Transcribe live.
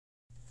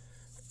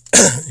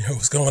Yo,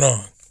 what's going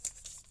on?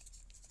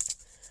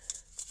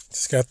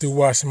 Just got through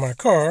washing my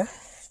car.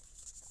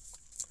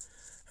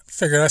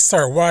 Figured I'd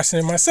start washing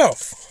it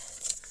myself.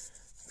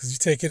 Because you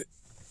take it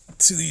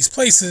to these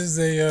places,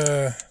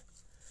 they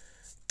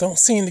don't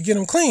seem to get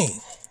them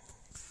clean.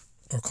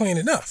 Or clean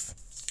enough.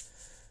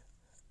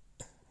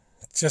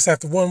 Just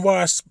after one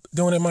wash,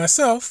 doing it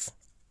myself,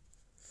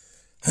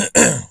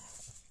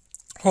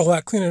 whole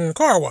lot cleaner than a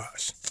car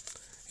wash.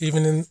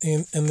 Even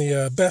in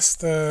the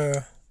best,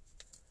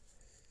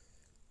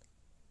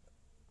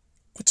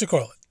 what you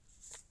call it?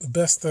 The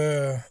best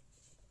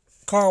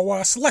car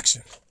wash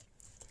selection.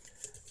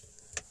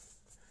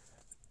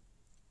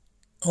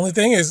 Only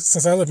thing is,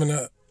 since I live in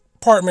an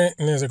apartment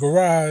and there's a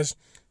garage,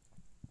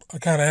 I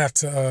kind of have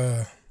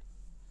to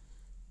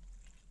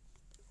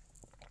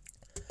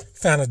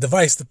find a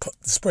device to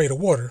spray the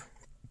water.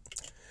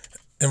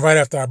 And right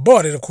after I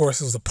bought it, of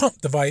course, it was a pump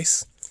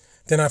device.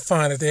 Then I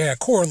find that they had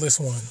cordless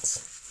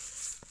ones.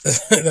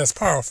 That's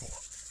powerful.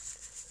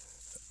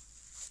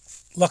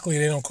 Luckily,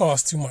 they don't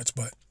cost too much,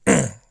 but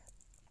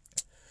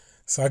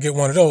so I get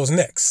one of those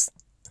next.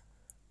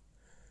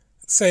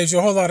 Saves you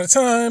a whole lot of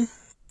time,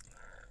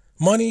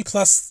 money,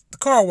 plus the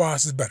car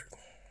wash is better.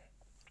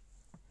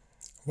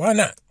 Why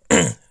not?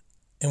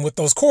 And with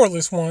those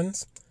cordless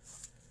ones,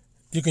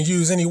 you can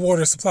use any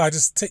water supply.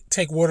 Just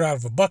take water out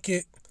of a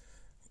bucket,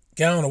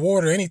 gallon of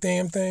water, any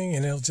damn thing,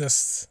 and it'll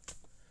just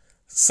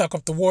suck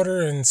up the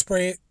water and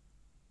spray it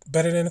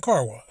better than a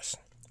car wash.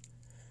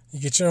 You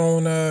get your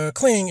own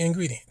cleaning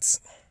ingredients.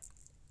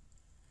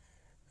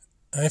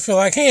 I didn't feel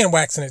like hand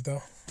waxing it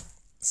though,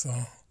 so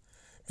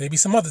maybe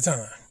some other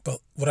time. But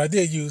what I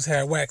did use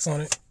had wax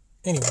on it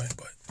anyway.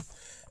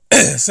 But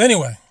so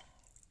anyway,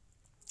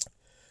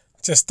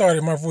 just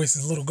started. My voice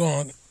is a little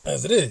gone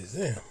as it is.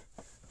 Yeah.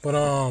 But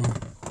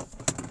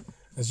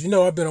as you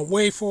know, I've been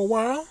away for a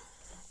while.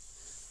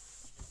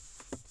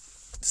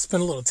 Just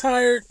been a little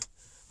tired.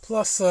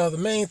 Plus, the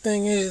main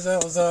thing is I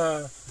was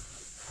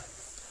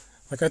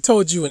like I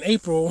told you in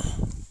April,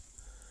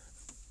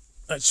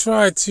 I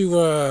tried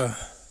to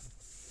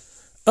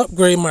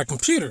upgrade my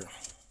computer.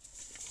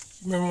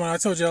 Remember when I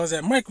told you I was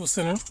at Micro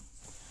Center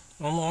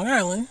on Long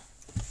Island?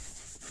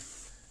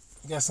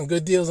 Got some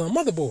good deals on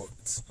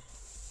motherboards.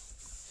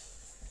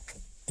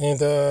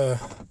 And I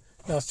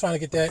was trying to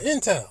get that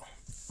Intel.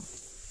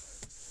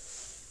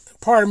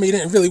 Part of me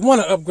didn't really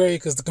want to upgrade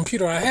because the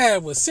computer I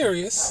had was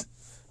serious,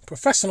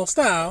 professional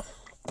style.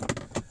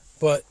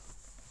 But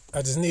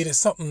I just needed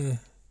something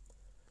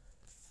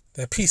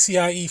that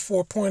PCIe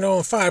 4.0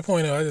 and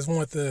 5.0. I just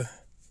wanted to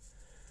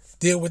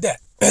deal with that.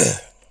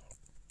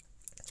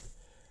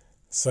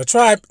 So I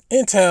tried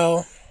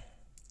Intel.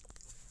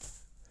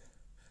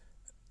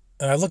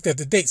 And I looked at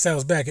the dates. That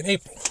was back in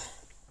April.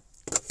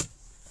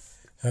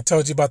 I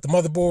told you about the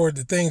motherboard.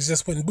 The things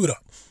just wouldn't boot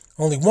up.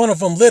 Only one of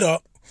them lit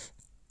up,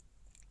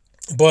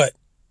 but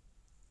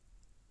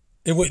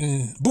it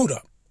wouldn't boot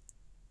up.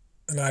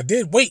 And I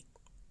did wait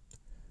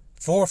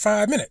 4 or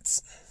 5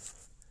 minutes.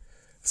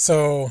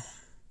 So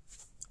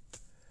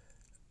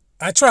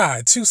I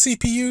tried 2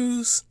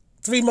 CPUs,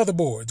 3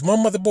 motherboards.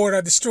 One motherboard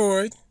I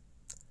destroyed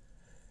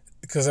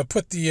because I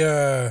put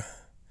the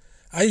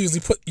I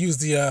usually use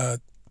the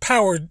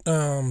power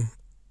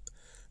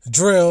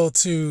drill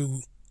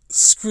to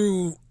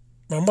screw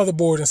my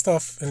motherboard and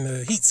stuff and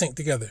the heatsink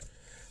together.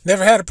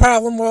 Never had a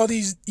problem all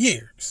these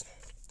years.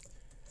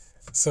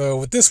 So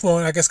with this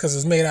one, I guess because it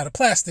was made out of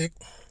plastic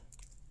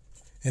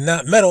and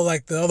not metal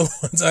like the other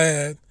ones I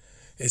had,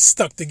 it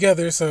stuck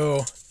together.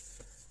 So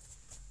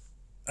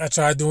I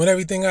tried doing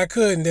everything I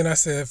could, and then I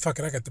said, fuck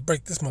it, I got to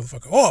break this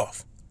motherfucker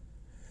off.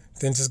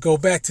 Then just go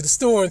back to the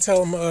store and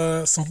tell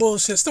them some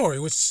bullshit story,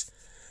 which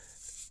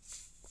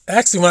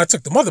actually when I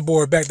took the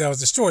motherboard back that was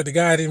destroyed, the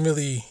guy didn't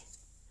really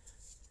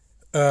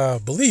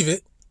believe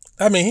it.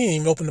 I mean, he didn't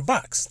even open the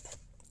box.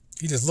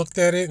 He just looked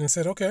at it and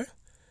said, okay.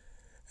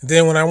 And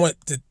then when I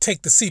went to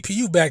take the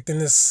CPU back, then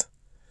this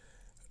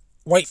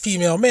white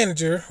female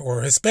manager,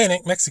 or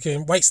Hispanic,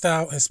 Mexican, white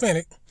style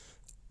Hispanic,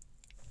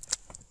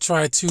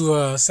 tried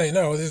to say,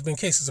 no, there's been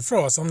cases of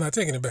fraud, so I'm not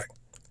taking it back.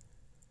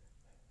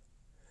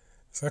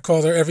 So I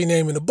called her every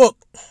name in the book.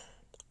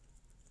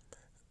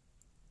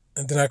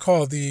 And then I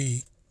called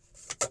the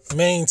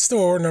main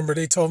store number.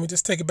 They told me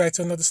just take it back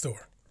to another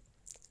store.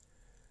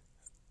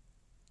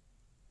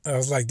 I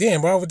was like,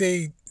 damn, why would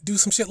they do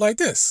some shit like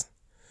this?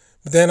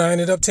 But then I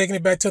ended up taking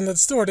it back to another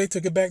store. They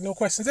took it back, no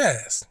questions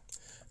asked.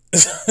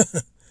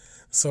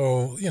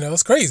 So, you know,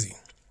 it's crazy.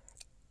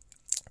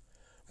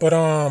 But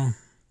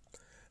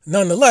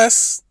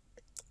nonetheless,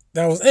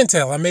 that was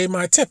Intel. I made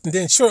my attempt, and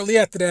then shortly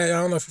after that,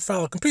 I don't know if you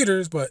follow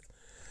computers, but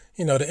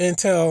you know, the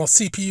Intel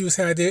CPUs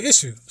had their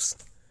issues.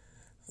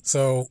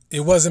 So it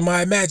wasn't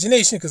my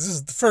imagination, because this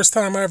is the first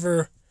time I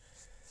ever,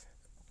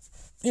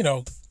 you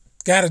know,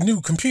 got a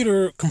new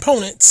computer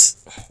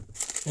components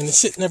and the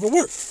shit never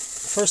worked.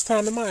 First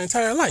time in my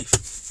entire life.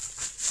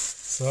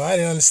 So I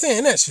didn't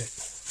understand that shit.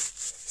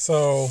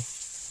 So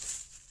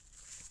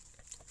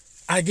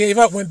I gave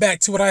up, went back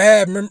to what I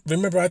had.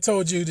 Remember I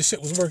told you the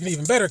shit was working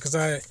even better because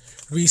I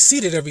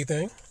reseated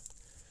everything.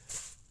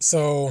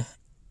 So,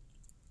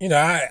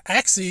 I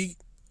actually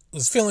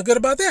was feeling good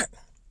about that.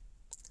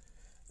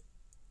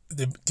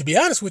 To be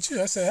honest with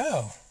you, I said,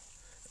 hell,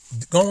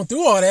 going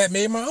through all that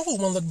made my old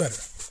one look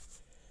better.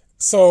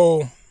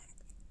 So,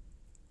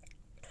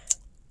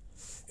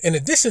 in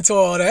addition to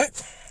all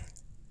that,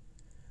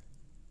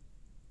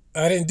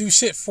 I didn't do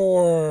shit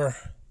for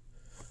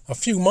a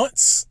few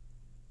months.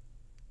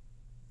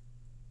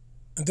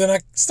 And then I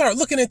started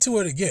looking into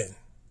it again.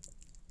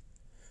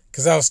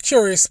 Because I was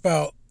curious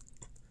about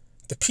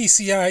the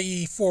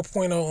PCIe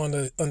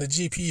 4.0 on the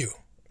GPU.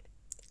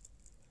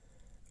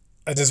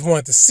 I just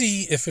wanted to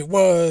see if it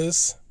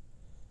was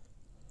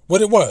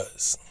what it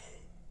was.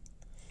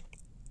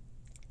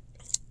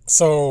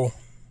 So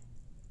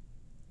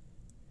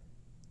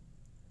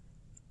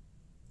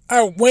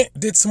I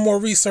did some more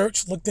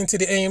research, looked into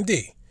the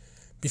AMD.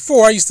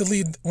 Before, I used to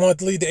want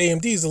to leave the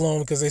AMDs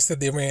alone because they said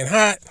they ran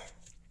hot.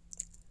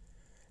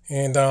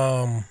 And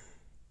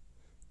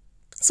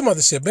some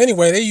other shit. But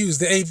anyway, they use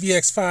the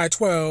AVX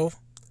 512.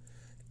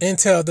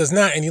 Intel does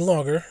not any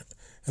longer.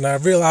 And I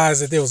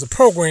realized that there was a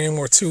program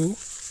or two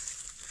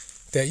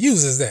that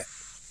uses that.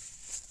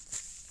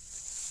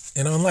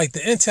 And unlike the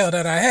Intel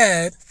that I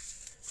had,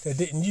 that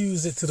didn't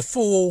use it to the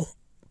full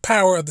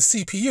power of the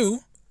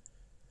CPU,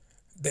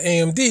 the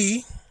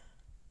AMD,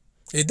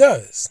 it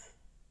does.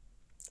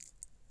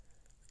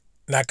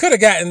 Now, I could have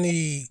gotten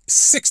the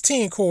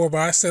 16 core, but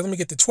I said, let me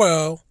get the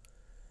 12.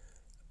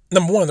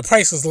 Number one, the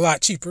price was a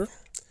lot cheaper.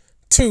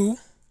 Two,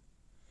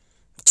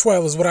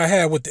 12 is what I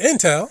had with the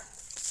Intel.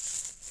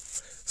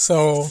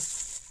 So,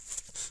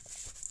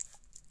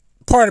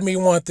 part of me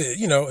wanted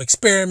to,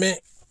 experiment,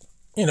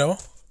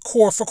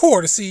 core for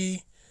core to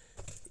see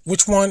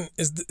which one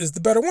is the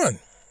better one.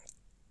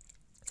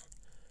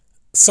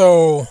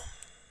 So,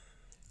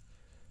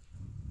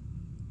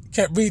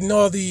 kept reading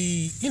all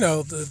the,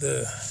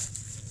 the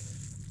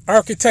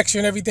architecture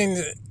and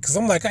everything, because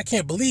I'm like, I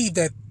can't believe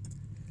that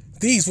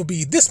these will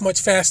be this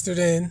much faster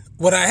than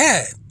what I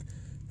had.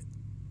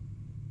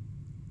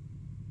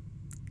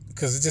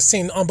 Because it just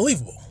seemed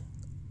unbelievable.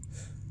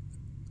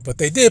 But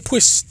they did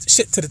push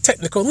shit to the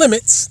technical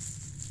limits.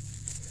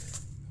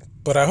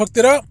 But I hooked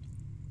it up,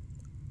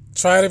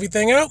 tried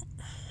everything out,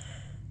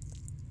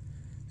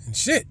 and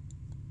shit,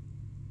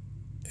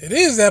 it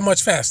is that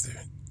much faster.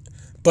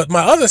 But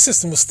my other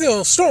system was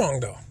still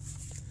strong, though.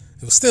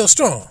 It was still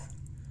strong.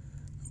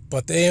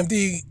 But the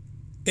AMD,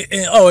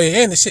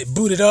 and the shit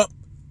booted up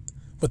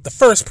with the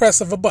first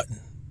press of a button.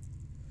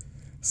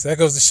 So that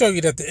goes to show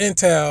you that the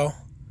Intel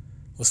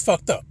was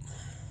fucked up.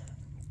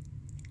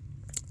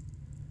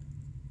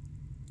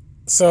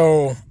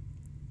 So,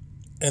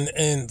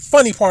 and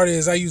funny part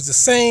is I used the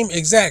same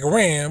exact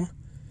RAM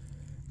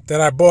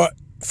that I bought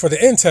for the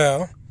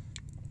Intel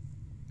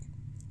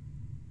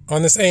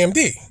on this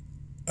AMD.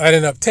 I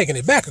ended up taking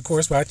it back, of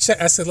course, but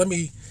I said, let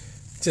me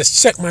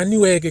just check my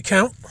Newegg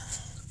account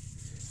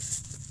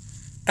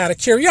out of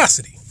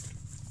curiosity,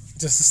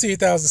 just to see if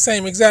that was the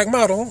same exact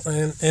model,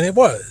 and it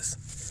was.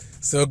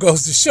 So it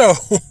goes to show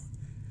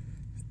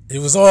it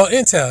was all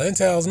Intel.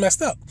 Intel's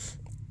messed up.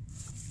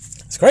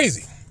 It's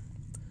crazy.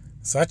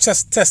 So I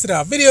just tested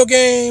out video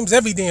games,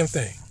 every damn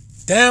thing.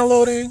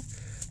 Downloading.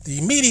 The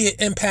immediate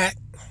impact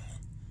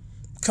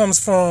comes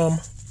from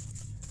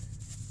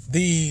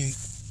the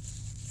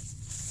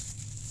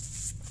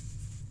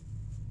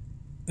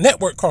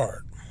network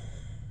card.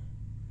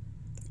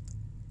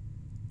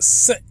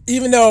 So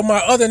even though my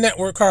other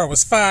network card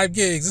was 5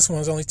 gigs, this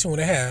one's only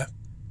 2.5.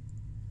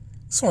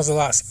 This one's a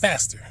lot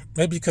faster.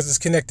 Maybe because it's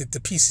connected to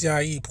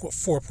PCIe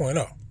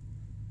 4.0.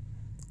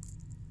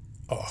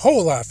 A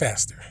whole lot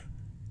faster.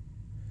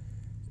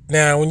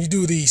 Now, when you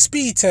do the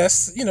speed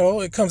test,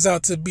 it comes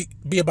out to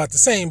be about the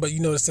same, but you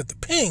notice that the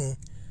ping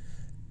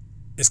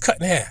is cut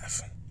in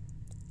half.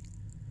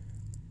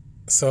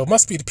 So it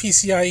must be the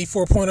PCIe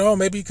 4.0,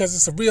 maybe because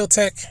it's a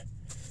Realtek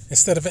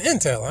instead of an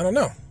Intel. I don't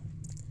know.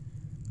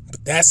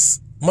 But that's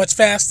much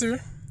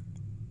faster.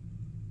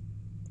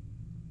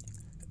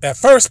 At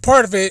first,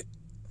 part of it,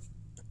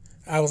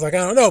 I was like,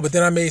 I don't know. But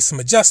then I made some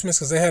adjustments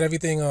because they had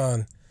everything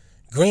on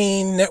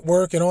green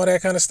network and all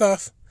that kind of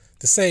stuff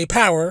to save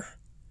power.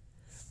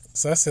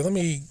 So I said, let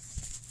me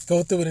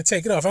go through it and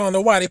take it off. I don't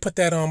know why they put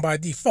that on by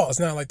default. It's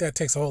not like that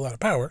takes a whole lot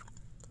of power.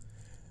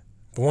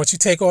 But once you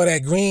take all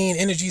that green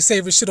energy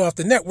saver shit off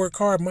the network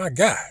card, my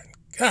God.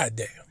 God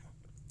damn.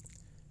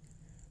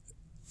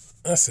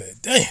 I said,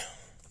 damn.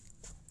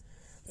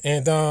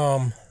 And,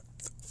 damn,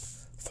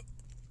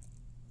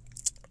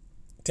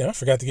 I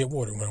forgot to get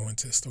water when I went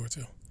to the store,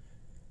 too.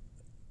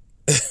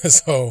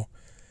 So,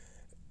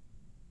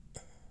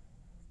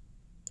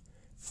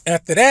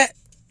 after that,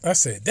 I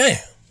said,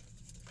 damn.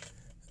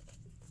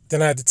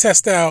 Then I had to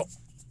test out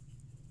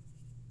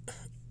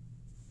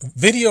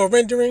video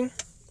rendering.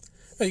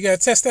 You got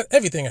to test that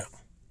everything out.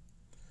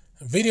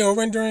 Video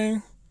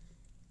rendering,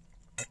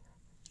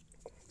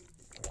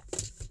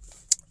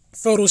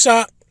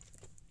 Photoshop,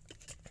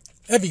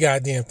 every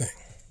goddamn thing.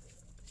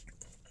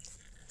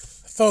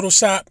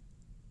 Photoshop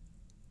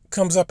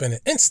comes up in an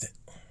instant.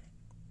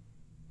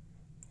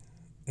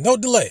 No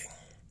delay.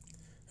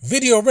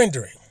 Video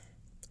rendering.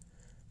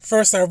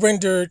 First, I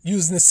rendered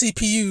using the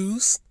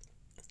CPUs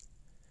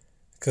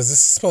because this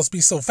is supposed to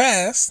be so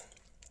fast.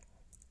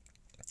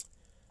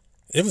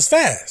 It was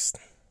fast.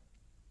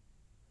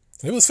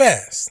 It was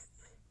fast.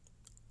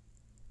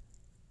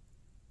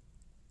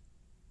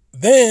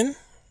 Then,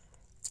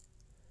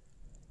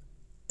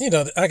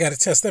 I got to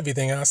test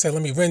everything. I said,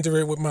 let me render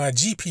it with my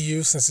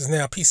GPU since it's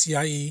now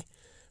PCIe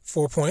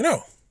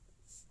 4.0.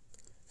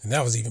 And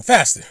that was even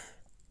faster.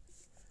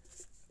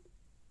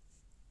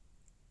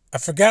 I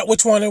forgot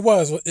which one it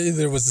was.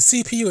 Either it was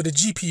the CPU or the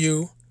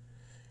GPU.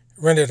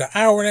 Rendered an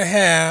hour and a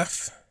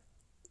half.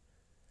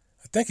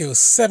 I think it was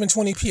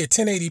 720p or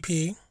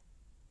 1080p. I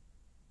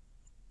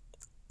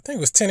think it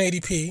was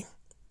 1080p.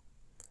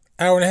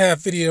 Hour and a half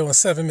video in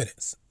 7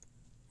 minutes.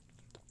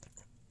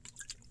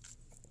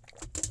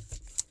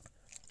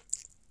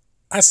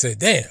 I said,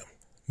 damn.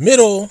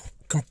 Middle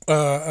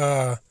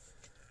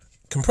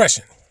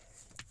compression.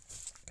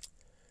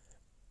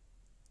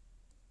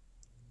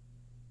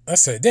 I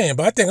said, damn,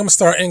 but I think I'm going to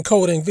start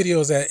encoding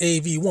videos at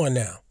AV1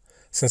 now.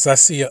 Since I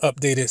see an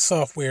updated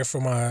software for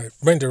my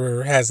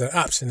renderer has an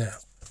option now.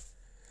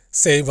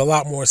 Save a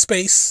lot more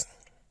space.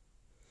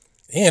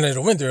 And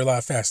it'll render a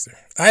lot faster.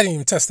 I didn't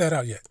even test that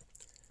out yet.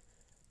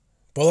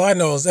 But all I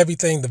know is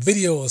everything, the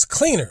video is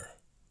cleaner.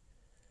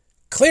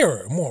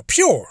 Clearer, more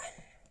pure.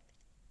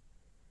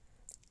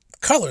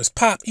 Colors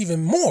pop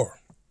even more.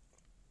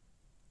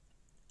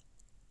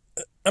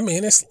 I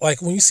mean, it's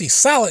like when you see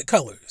solid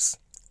colors.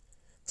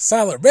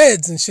 Solid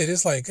reds and shit,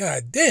 it's like,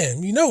 God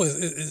damn,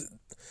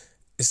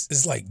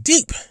 it's like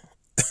deep.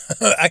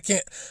 I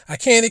can't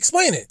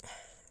explain it.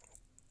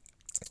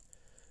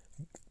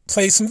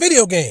 Play some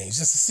video games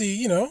just to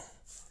see,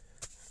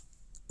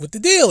 what the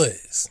deal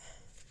is.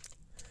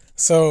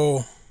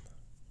 So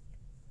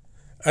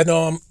I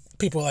know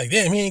people are like,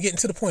 damn, he ain't getting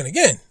to the point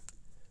again.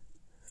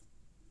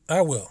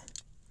 I will.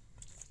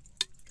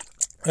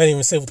 I didn't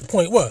even say what the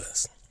point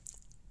was,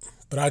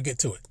 but I'll get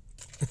to it.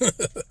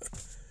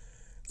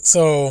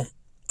 So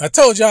I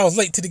told you I was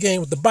late to the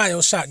game with the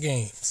BioShock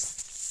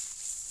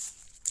games.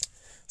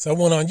 So I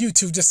went on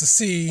YouTube just to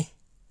see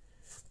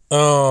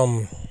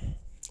what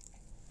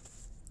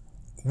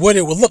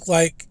it would look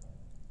like,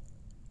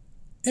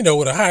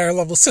 with a higher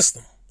level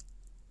system.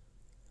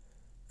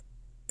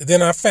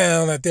 Then I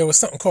found that there was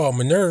something called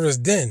Minerva's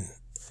Den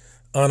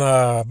on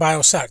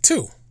BioShock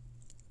 2.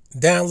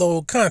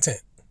 Download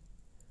content.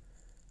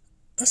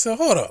 I said,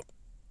 hold up.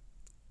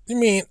 You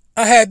mean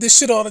I had this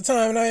shit all the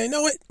time and I didn't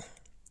know it?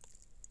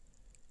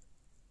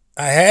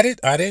 I had it,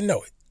 I didn't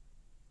know it.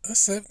 I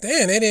said,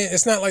 damn,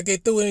 it's not like they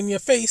threw it in your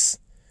face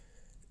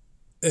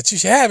that you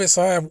should have it.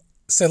 So I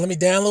said, let me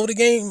download the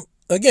game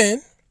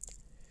again.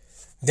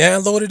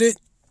 Downloaded it.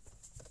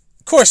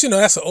 Of course,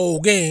 that's an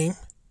old game.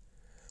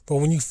 But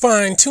when you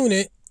fine tune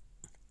it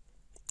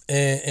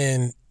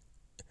and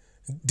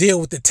deal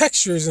with the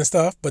textures and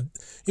stuff, but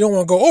you don't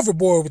want to go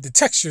overboard with the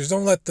textures.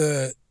 Don't let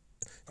the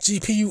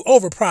GPU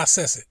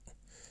overprocess it,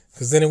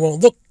 because then it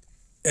won't look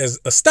as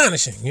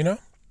astonishing,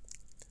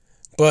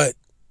 But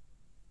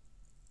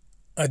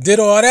I did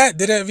all that,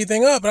 did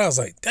everything up, and I was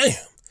like, damn,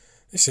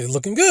 this shit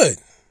looking good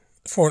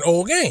for an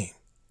old game.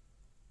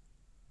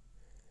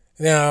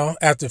 Now,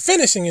 after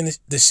finishing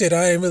the shit,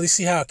 I didn't really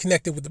see how it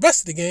connected with the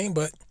rest of the game,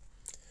 but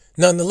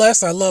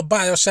nonetheless, I love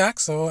BioShock,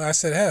 so I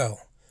said,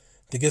 hell,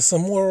 to get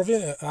some more of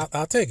it,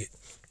 I'll take it.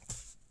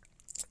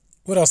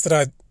 What else did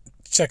I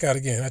check out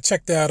again? I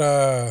checked out,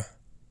 of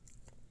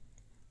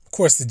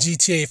course, the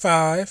GTA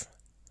 5.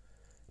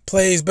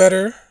 Plays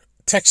better.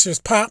 Textures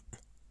pop.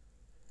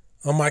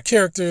 On my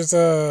character's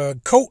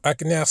coat, I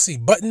can now see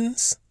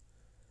buttons.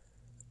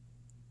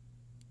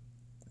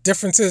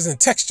 Differences in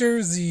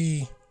textures.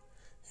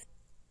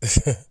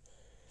 Okay,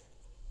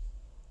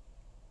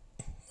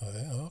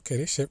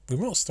 this shit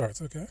remote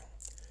starts. Okay.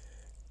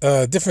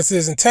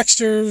 Differences in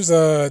textures.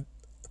 The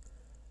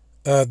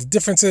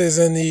differences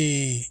in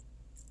the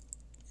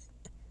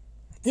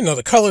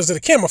colors of the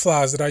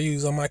camouflage that I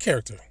use on my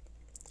character.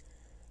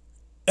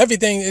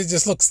 Everything, it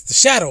just looks, the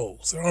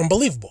shadows are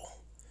unbelievable.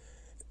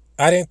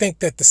 I didn't think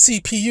that the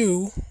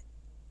CPU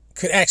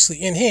could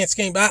actually enhance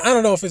game. I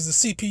don't know if it's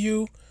the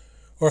CPU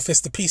or if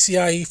it's the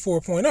PCIe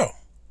 4.0.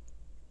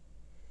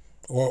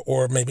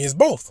 Or maybe it's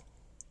both.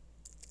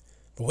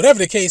 But whatever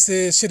the case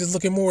is, shit is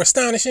looking more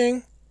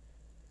astonishing.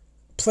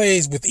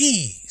 Plays with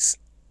ease.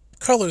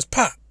 Colors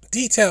pop.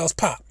 Details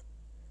pop.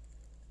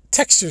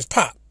 Textures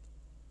pop.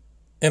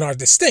 And are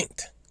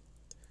distinct.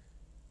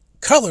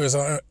 Colors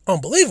are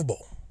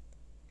unbelievable.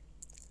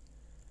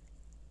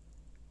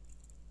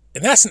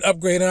 And that's an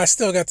upgrade, and I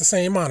still got the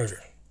same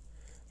monitor.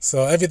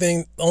 So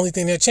everything, the only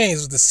thing that changed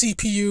was the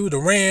CPU, the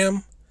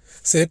RAM.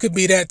 So it could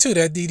be that too,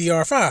 that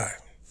DDR5.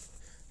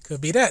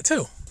 Could be that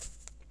too.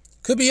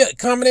 Could be a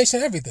combination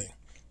of everything.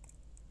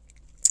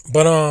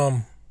 But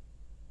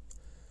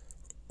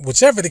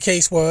whichever the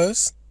case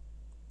was,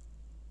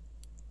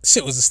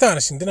 shit was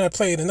astonishing. Then I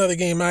played another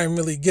game I didn't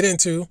really get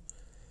into.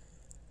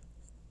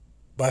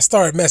 But I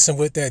started messing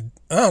with that.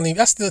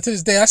 I still, to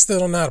this day, I still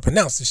don't know how to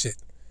pronounce the shit.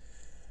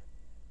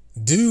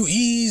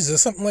 Ease or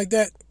something like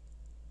that.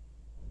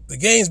 The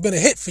game's been a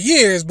hit for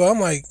years, but I'm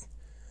like,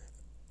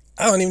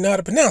 I don't even know how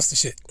to pronounce the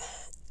shit.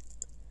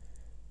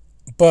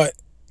 But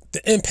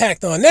the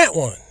impact on that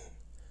one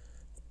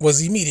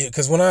was immediate,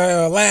 because when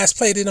I last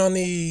played it on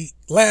the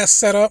last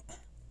setup,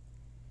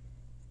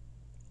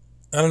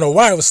 I don't know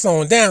why it was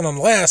slowing down on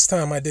the last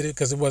time I did it,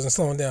 because it wasn't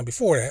slowing down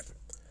before that.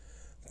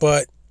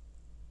 But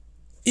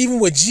even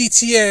with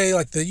GTA,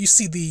 like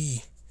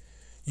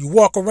you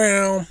walk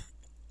around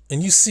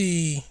and you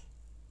see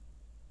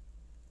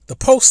the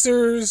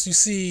posters, you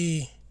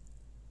see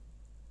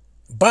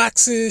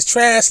boxes,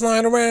 trash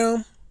lying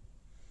around.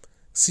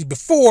 See,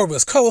 before it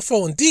was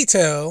colorful and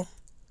detailed,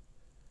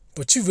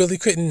 but you really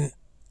couldn't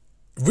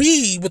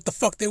read what the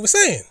fuck they were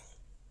saying,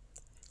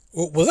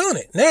 what was on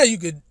it. Now you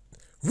could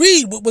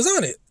read what was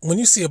on it. When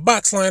you see a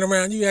box lying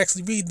around, you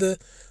actually read the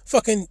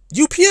fucking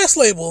UPS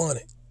label on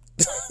it.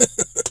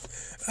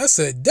 I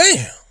said,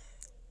 damn.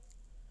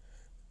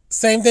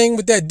 Same thing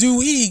with that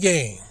Do-E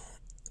game.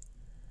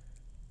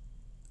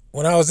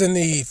 When I was in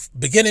the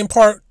beginning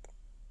part,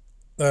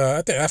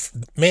 I think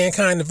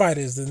Mankind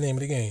Divided is the name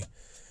of the game.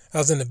 I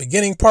was in the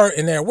beginning part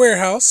in that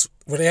warehouse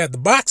where they had the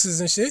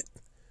boxes and shit.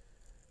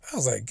 I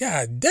was like,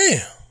 God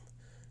damn.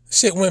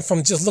 Shit went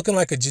from just looking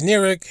like a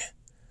generic,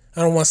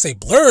 I don't want to say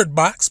blurred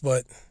box,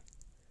 but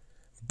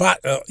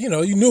you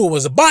knew it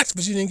was a box,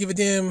 but you didn't give a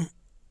damn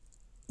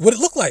what it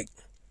looked like.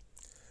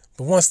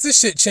 But once this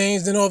shit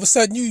changed, then all of a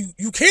sudden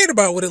you cared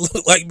about what it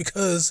looked like,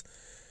 because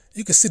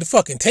you could see the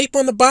fucking tape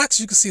on the box,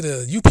 you could see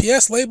the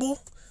UPS label,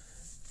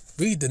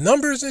 read the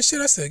numbers and shit.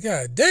 I said,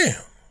 God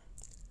damn.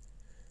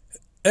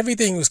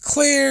 Everything was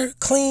clear,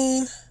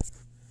 clean,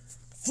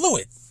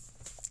 fluid.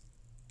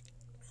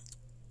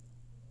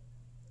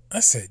 I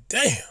said,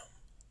 damn.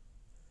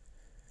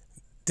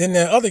 Then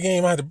that other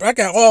game, I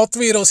got all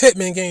three of those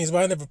Hitman games,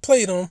 but I never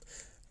played them,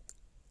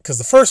 because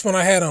the first one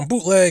I had on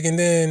bootleg, and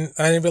then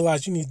I didn't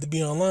realize you needed to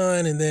be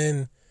online, and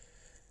then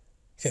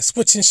kept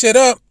switching shit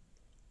up,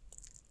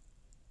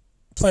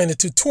 playing the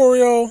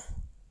tutorial,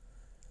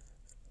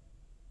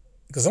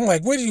 because I'm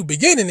like, where do you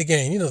begin in the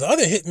game? The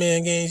other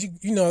Hitman games,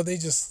 they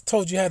just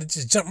told you how to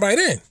just jump right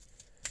in.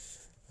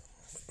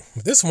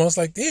 But this one's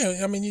like,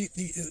 damn, I mean,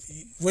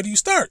 where do you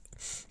start?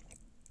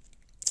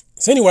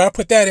 So anyway, I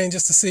put that in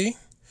just to see.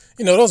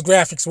 Those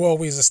graphics were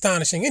always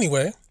astonishing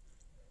anyway.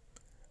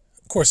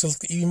 Of course, it's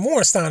even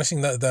more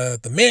astonishing,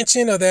 the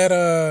mansion of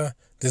that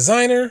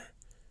designer.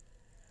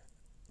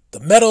 The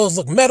metals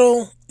look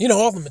metal.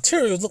 All the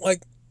materials look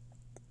like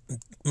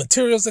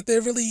materials that they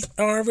really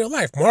are in real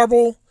life.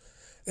 Marble.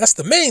 That's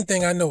the main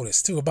thing I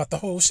noticed, too, about the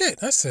whole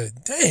shit. I said,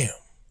 damn.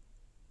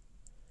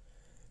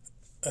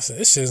 I said,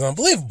 this shit is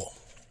unbelievable.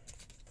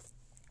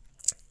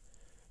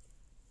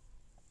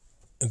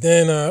 And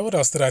then, what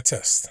else did I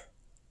test?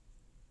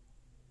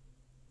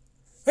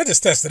 I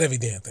just tested every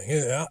damn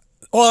thing.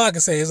 All I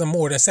can say is I'm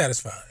more than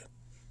satisfied.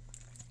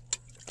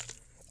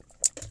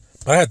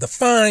 But I had to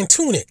fine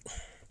tune it.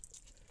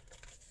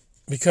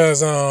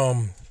 Because, I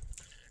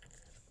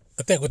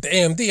think with the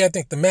AMD, I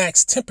think the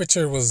max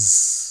temperature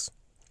was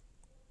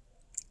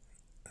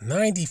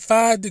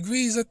 95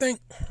 degrees, I think.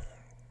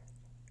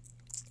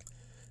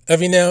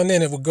 Every now and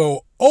then it would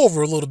go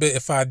over a little bit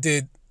if I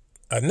did.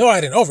 I know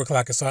I didn't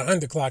overclock it, so I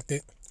underclocked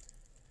it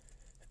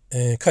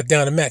and cut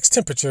down the max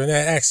temperature, and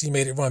that actually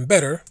made it run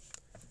better.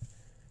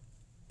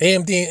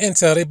 AMD and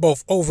Intel, they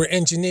both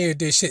over-engineered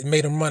this shit and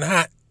made them run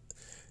hot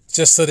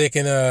just so they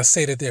can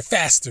say that they're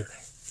faster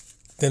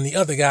than the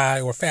other guy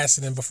or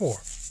faster than before.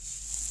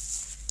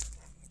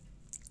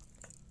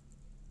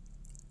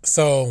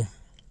 So,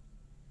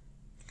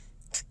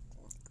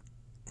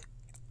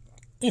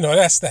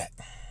 that's that.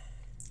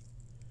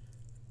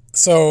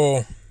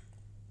 So,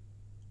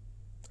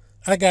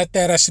 I got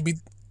that. I should be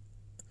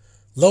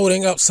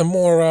loading up some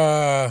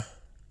more,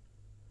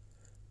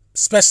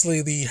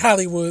 especially the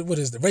Hollywood,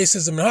 the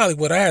racism in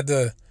Hollywood. I had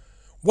to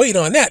wait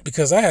on that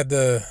because I had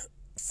to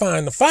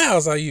find the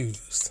files I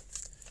used.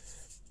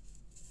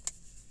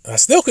 I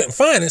still couldn't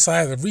find it, so I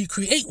had to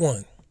recreate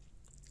one.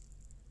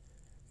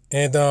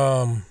 And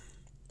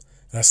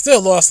I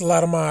still lost a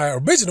lot of my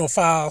original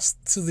files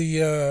to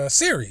the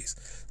series.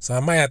 So I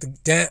might have to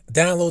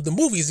download the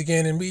movies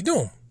again and redo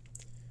them.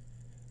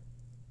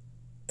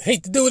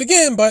 Hate to do it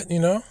again, but,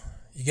 you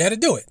got to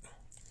do it.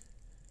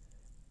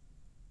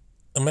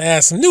 I'm going to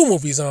add some new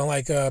movies on,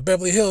 like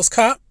Beverly Hills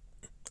Cop.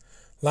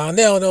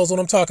 Lionel knows what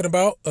I'm talking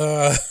about.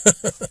 That's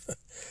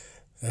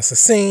a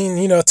scene,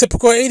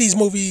 typical 80s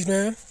movies,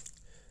 man.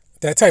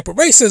 That type of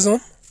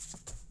racism.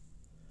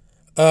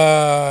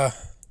 I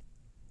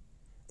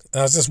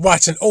was just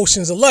watching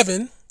Ocean's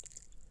 11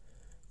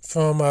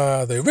 from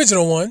the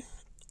original one.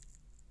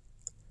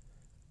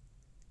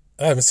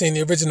 I haven't seen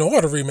the original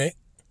or the remake.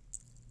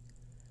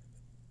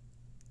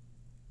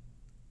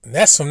 And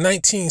that's from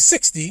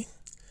 1960.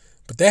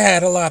 But they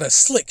had a lot of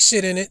slick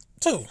shit in it,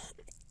 too.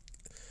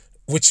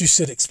 Which you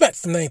should expect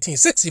from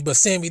 1960. But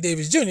Sammy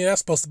Davis Jr.,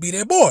 that's supposed to be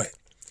their boy.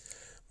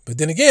 But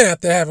then again,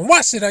 after having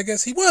watched it, I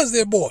guess he was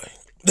their boy.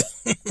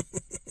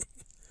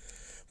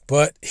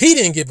 But he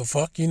didn't give a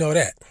fuck, you know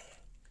that.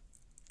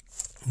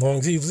 as long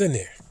as he was in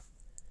there.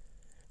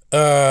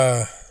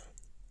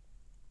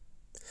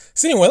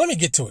 So anyway, let me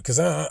get to it, because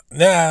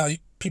now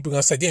people are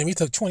going to say, damn, you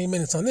took 20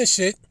 minutes on this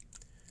shit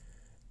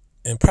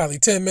and probably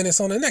 10 minutes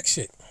on the next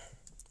shit.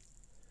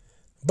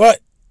 But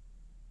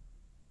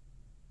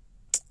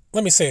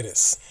let me say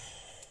this.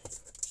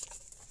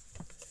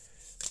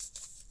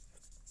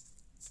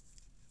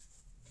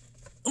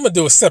 I'm going to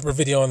do a separate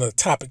video on a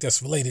topic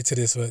that's related to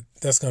this, but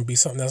that's going to be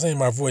something else. I think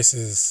my voice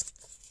is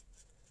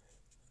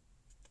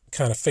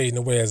kind of fading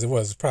away as it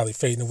was. It's probably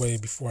fading away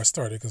before I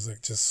started because I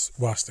just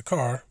washed the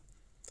car.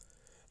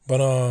 But,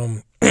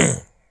 oh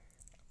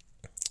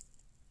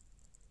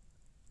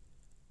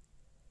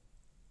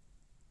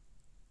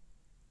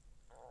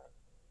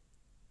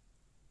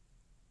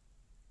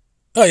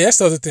yeah, that's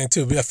the other thing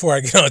too, before I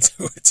get on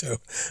to it too.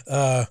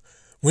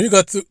 When you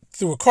go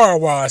through a car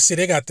wash, see,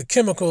 they got the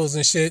chemicals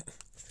and shit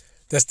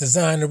that's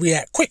designed to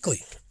react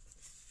quickly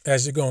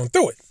as you're going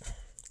through it.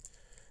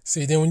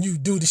 See, then when you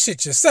do the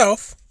shit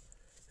yourself,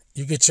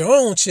 you get your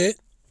own shit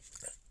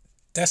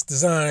that's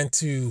designed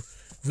to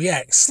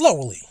react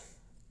slowly,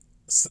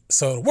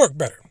 so it'll work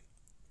better.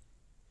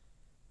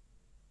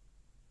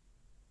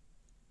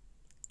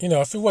 You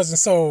know, if it wasn't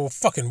so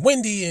fucking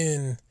windy,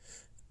 and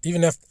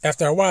even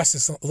after I washed,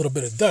 it's a little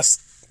bit of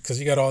dust because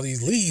you got all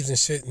these leaves and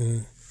shit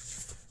and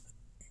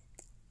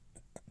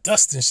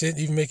dust and shit,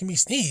 even making me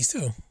sneeze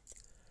too.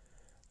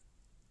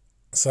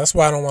 So that's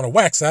why I don't want to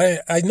wax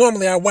it. I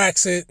normally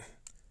wax it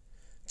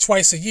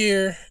twice a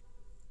year,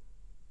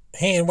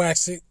 hand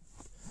wax it,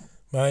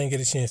 but I didn't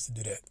get a chance to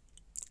do that.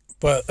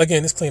 But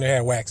again, this cleaner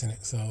had wax in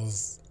it, so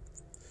it's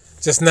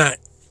just not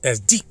as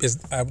deep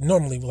as I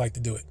normally would like to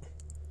do it.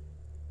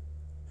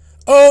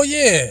 Oh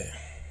yeah,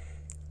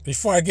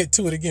 before I get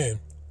to it again,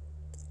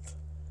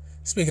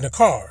 speaking of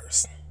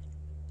cars,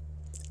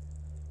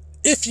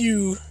 if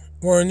you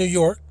were in New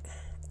York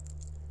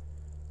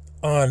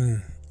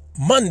on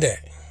Monday,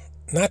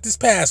 not this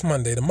past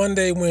Monday, the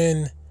Monday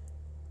when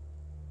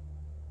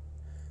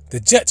the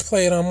Jets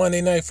played on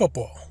Monday Night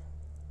Football,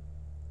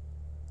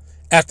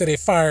 after they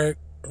fired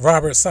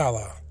Robert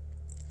Saleh,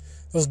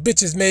 those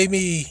bitches made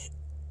me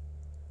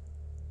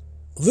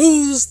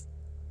miss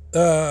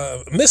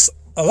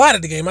a lot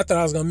of the game. I thought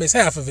I was going to miss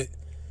half of it.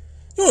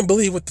 You wouldn't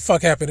believe what the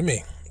fuck happened to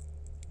me.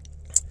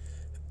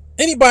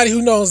 Anybody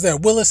who knows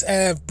that Willis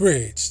Ave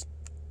Bridge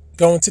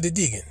going to the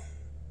Deegan,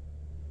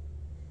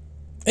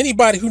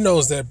 anybody who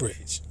knows that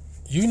bridge,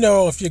 you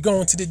know if you're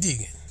going to the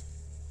Deegan,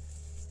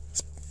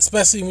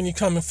 especially when you're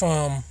coming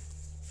from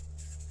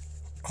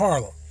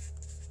Harlem,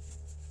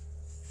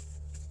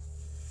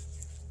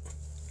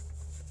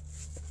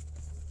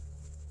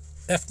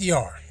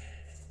 FDR,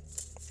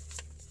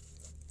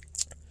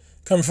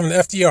 coming from the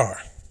FDR,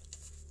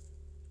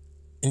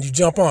 and you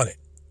jump on it,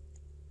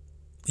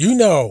 you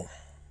know,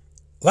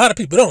 a lot of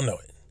people don't know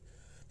it,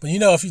 but you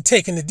know if you're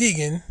taking the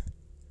Deegan,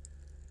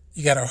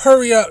 you got to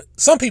hurry up.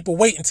 Some people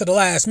wait until the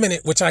last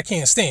minute, which I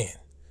can't stand,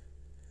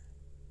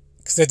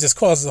 because that just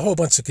causes a whole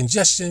bunch of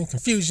congestion,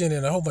 confusion,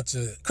 and a whole bunch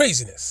of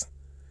craziness.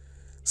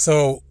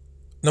 So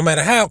no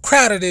matter how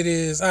crowded it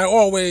is, I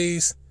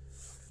always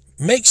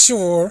make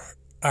sure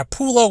I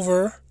pull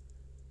over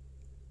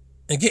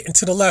and get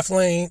into the left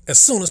lane as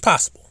soon as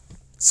possible,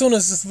 as soon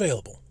as it's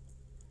available.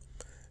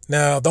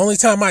 Now, the only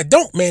time I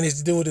don't manage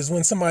to do it is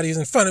when somebody is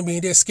in front of me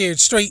and they're scared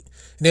straight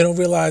and they don't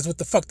realize what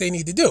the fuck they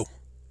need to do,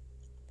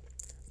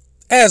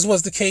 as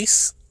was the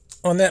case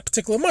on that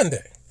particular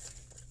Monday.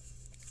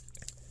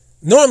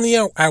 Normally,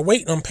 I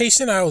wait, I'm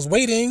patient, I was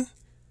waiting,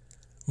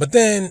 but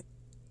then,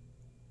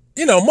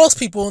 you know, most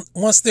people,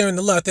 once they're in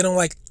the left, they don't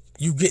like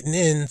you getting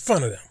in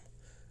front of them.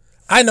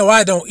 I know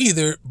I don't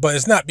either, but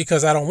it's not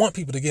because I don't want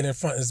people to get in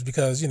front. It's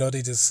because, you know,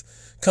 they just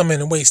come in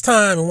and waste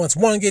time. And once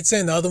one gets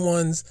in, the other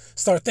ones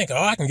start thinking,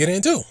 oh, I can get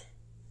in too.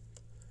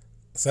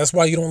 So that's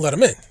why you don't let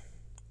them in.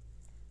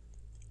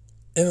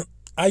 And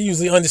I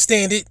usually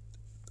understand it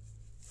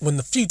when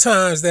the few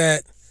times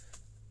that,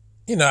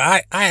 you know,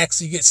 I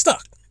actually get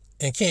stuck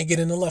and can't get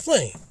in the left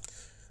lane.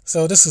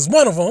 So this is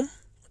one of them.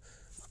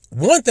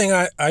 One thing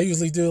I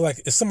usually do,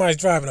 like if somebody's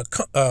driving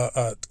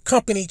a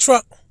company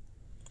truck,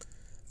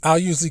 I'll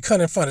usually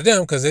cut in front of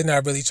them because they're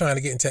not really trying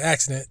to get into an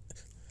accident.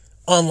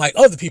 Unlike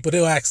other people,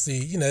 they'll actually,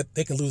 you know,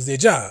 they can lose their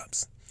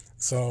jobs.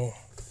 So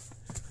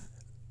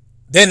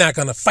they're not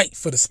going to fight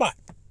for the spot.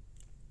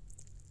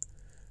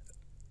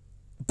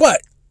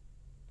 But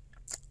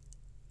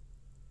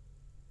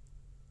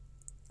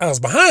I was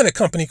behind a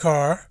company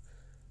car.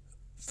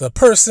 The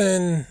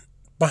person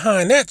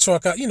behind that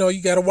truck, you know,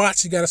 you got to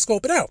watch, you got to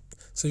scope it out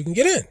so you can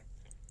get in.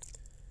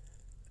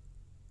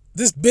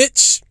 This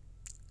bitch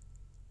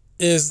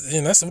is,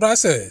 and that's what I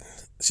said,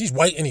 she's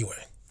white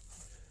anyway.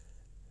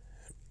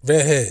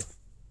 Redhead.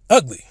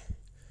 Ugly.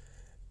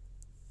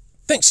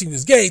 Think she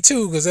was gay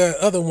too, because that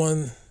other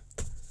one,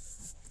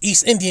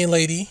 East Indian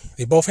lady,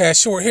 they both had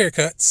short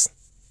haircuts.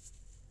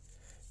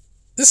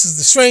 This is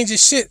the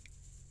strangest shit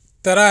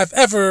that I've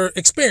ever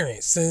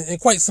experienced in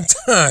quite some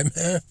time,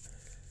 man.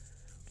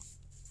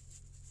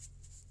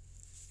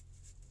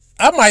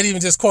 I might even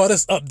just call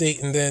this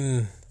update and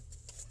then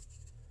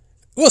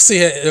we'll see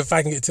if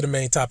I can get to the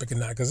main topic or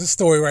not, because this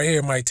story right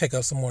here might take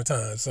up some more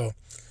time. So,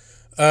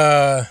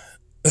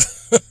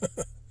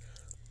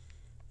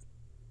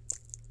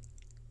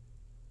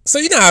 so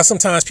you know how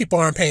sometimes people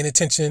aren't paying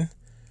attention,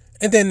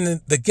 and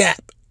then the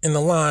gap in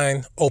the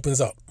line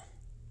opens up.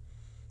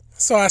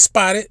 So I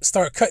spot it,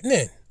 start cutting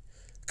in.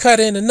 Cut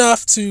in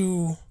enough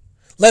to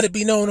let it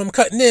be known I'm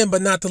cutting in,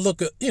 but not to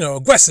look,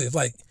 aggressive,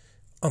 like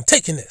I'm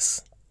taking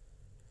this.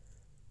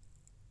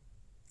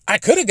 I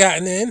could have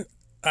gotten in.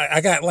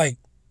 I got like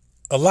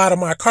a lot of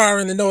my car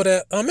in to know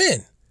that I'm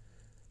in.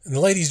 And the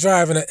lady's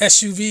driving an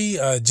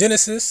SUV,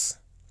 Genesis.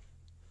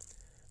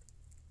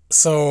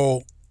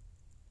 So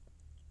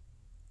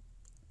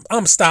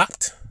I'm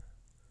stopped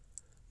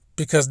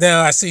because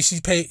now I see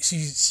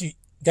she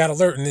got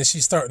alert, and then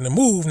she's starting to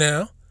move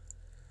now.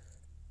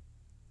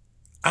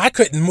 I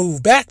couldn't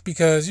move back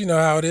because you know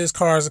how it is.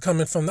 Cars are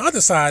coming from the other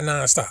side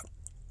nonstop.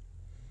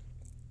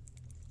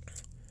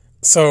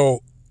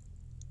 So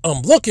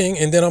I'm looking,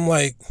 and then I'm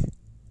like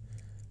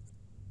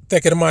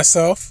thinking to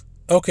myself,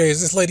 okay,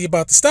 is this lady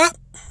about to stop?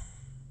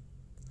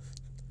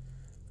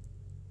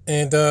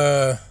 And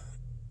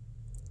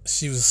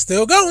she was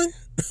still going.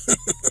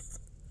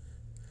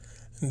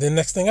 And then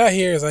next thing I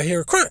hear is I hear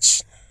a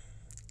crunch.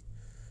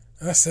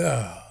 I said,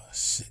 oh,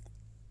 shit.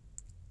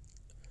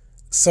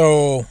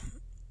 So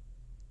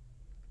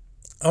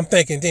I'm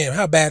thinking, damn,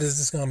 how bad is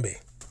this going to be?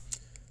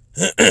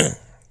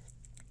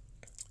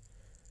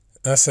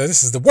 I said,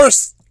 this is the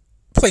worst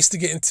place to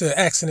get into an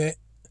accident.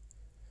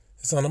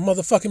 It's on a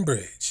motherfucking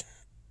bridge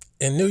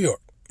in New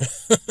York.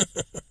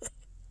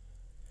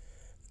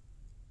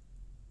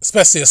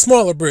 Especially a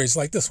smaller bridge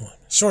like this one,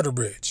 shorter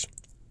bridge.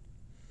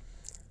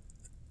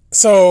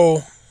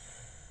 So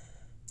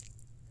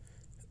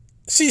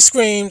she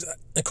screams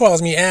and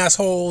calls me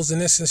assholes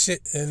and this and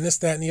shit and this,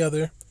 that, and the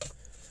other.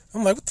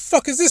 I'm like, what the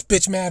fuck is this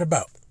bitch mad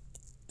about?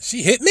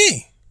 She hit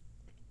me.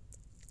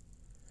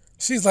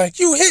 She's like,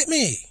 you hit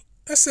me.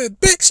 I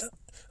said, bitch,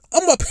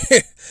 I'm up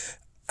here.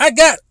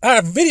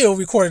 I video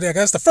recorded that.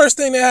 That's the first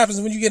thing that happens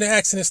when you get in an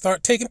accident.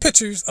 Start taking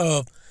pictures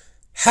of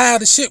how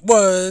the shit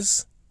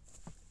was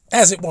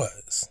as it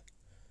was.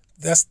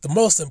 That's the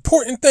most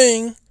important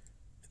thing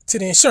to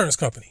the insurance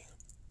company.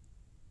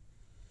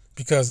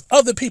 Because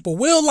other people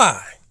will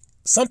lie.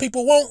 Some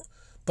people won't,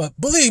 but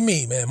believe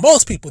me, man,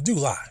 most people do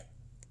lie.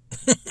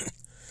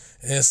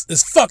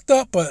 It's fucked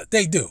up, but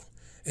they do.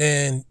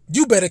 And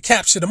you better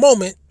capture the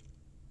moment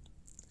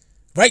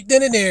right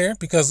then and there,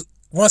 because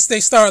once they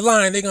start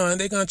lying, they're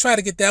gonna try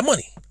to get that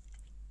money.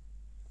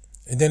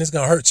 And then it's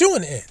gonna hurt you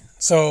in the end.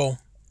 So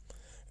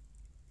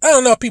I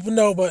don't know if people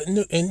know, but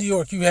in New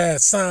York you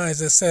had signs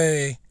that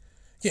say,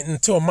 get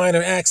into a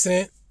minor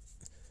accident,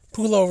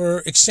 pull over,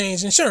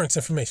 exchange insurance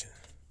information.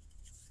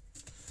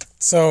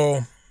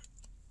 So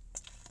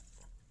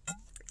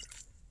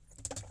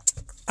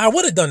I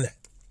would have done that.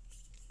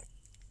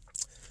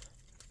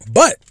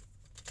 But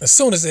as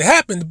soon as it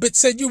happened, the bitch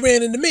said, you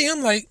ran into me.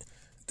 I'm like,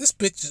 this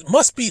bitch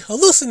must be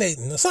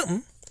hallucinating or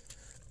something.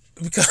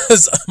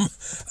 Because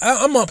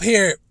I'm up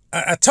here.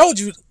 I told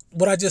you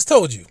what I just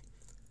told you.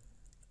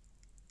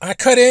 I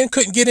cut in,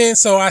 couldn't get in,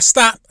 so I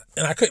stopped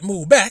and I couldn't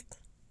move back.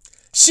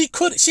 She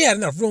had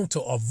enough room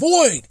to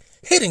avoid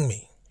hitting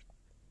me.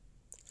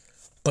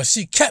 But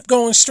she kept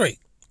going straight.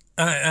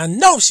 I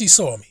know she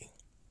saw me.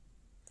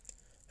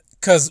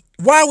 Because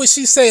why would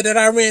she say that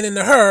I ran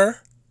into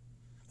her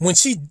when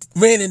she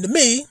ran into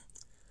me,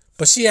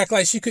 but she act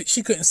like she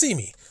couldn't see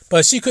me?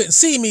 But she couldn't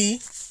see me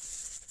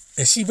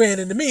and she ran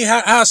into me.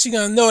 How's she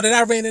going to know that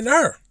I ran into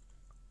her?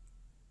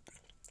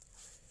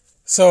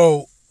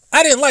 So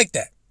I didn't like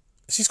that.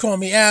 She's calling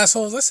me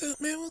assholes. I said,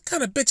 man, what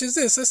kind of bitch is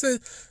this? I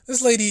said,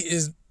 this lady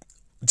is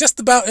just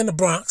about in the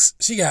Bronx.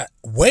 She got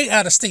way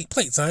out of state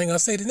plates. I ain't going to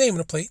say the name of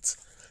the plates.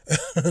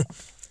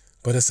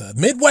 But it's a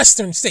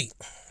Midwestern state.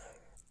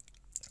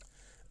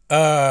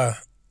 I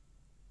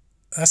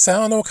said, I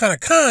don't know what kind of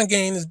con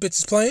game this bitch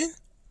is playing.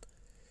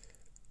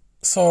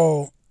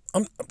 So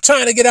I'm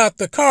trying to get out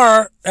the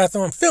car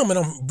after I'm filming.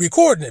 I'm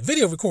recording it,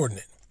 video recording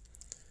it.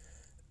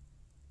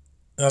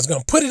 And I was going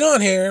to put it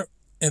on here.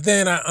 And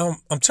then I'm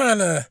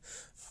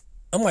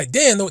like,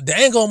 damn, the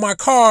angle of my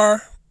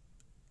car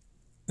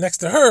next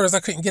to hers,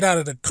 I couldn't get out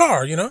of the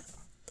car, you know?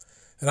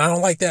 And I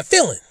don't like that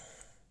feeling.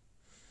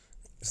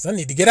 So I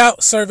need to get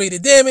out, survey the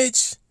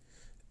damage,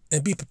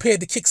 and be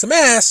prepared to kick some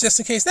ass just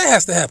in case that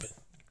has to happen.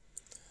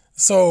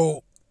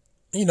 So,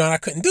 you know, I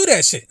couldn't do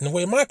that shit. And the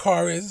way my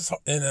car is,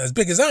 and as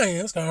big as I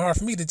am, it's kind of hard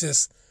for me to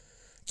just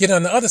get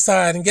on the other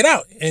side and get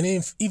out. And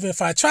even if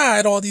I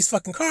tried, all these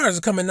fucking cars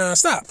are coming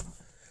nonstop.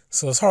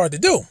 So it's hard to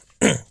do.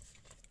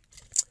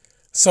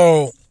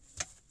 So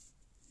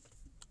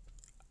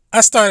I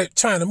started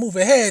trying to move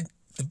ahead.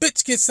 The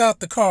bitch gets out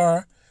the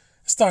car,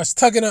 starts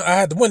tugging on. I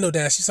had the window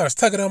down. She starts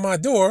tugging on my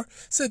door.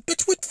 I said,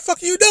 bitch, what the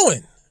fuck are you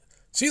doing?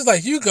 She's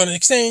like, you gonna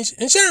exchange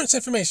insurance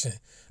information.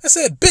 I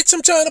said, bitch,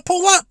 I'm trying to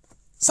pull up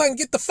so I can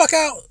get the fuck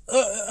out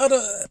of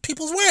the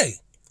people's way.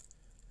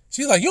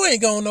 She's like, you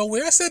ain't going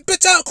nowhere. I said,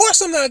 bitch, of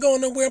course I'm not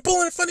going nowhere. I'm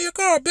pulling in front of your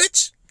car,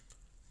 bitch.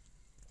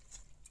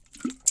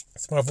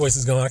 My voice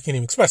is gone. I can't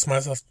even express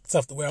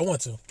myself the way I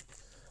want to.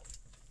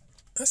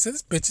 I said,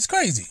 this bitch is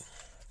crazy.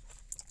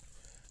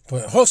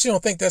 But I hope she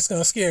don't think that's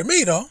going to scare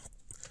me, though.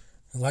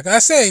 Like I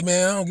say,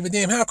 man, I don't give a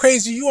damn how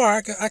crazy you are.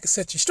 I can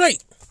set you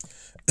straight.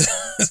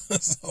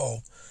 So,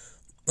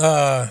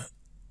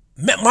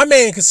 my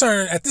main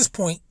concern at this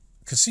point,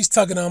 because she's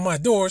tugging on my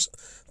doors,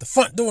 the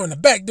front door and the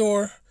back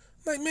door.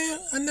 Like, man,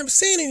 I've never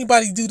seen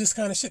anybody do this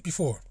kind of shit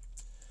before.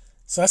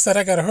 So I said,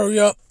 I got to hurry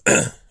up,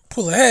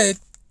 pull ahead,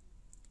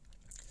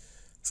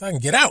 so I can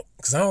get out,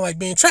 because I don't like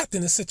being trapped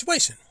in this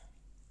situation.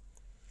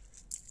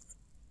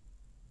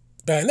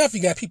 Bad enough,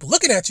 you got people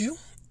looking at you,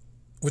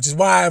 which is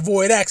why I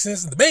avoid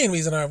accidents. The main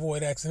reason I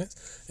avoid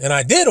accidents. And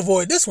I did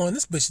avoid this one.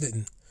 This bitch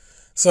didn't.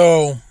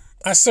 So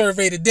I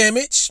surveyed the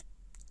damage.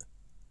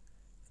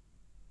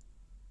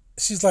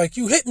 She's like,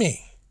 you hit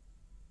me.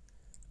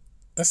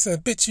 I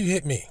said, bitch, you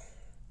hit me.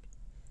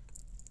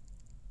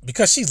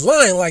 Because she's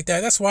lying like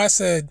that. That's why I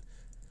said,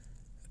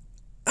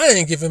 I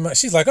didn't give him my...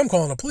 She's like, I'm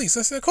calling the police.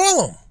 I said,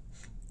 call them.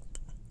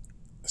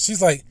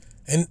 She's like,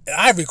 and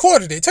I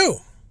recorded it too.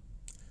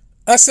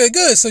 I said,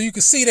 good, so you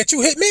can see that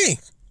you hit me.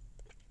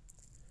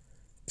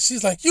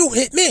 She's like, you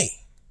hit me.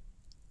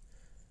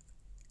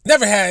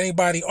 Never had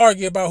anybody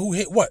argue about who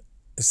hit what.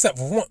 Except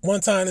for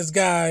one time this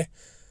guy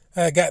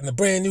had gotten a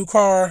brand new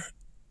car,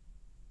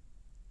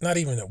 not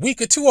even a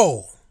week or two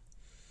old.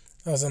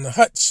 I was on the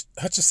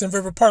Hutchinson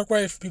River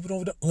Parkway, for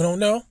people who don't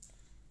know.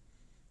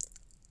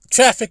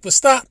 Traffic was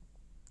stopped.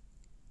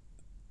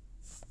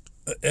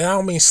 And I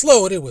don't mean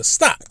slowed, it was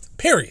stopped,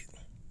 period.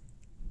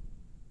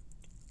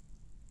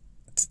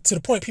 To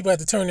the point people had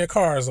to turn their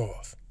cars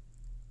off.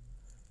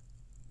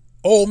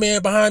 Old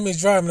man behind me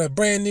is driving a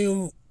brand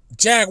new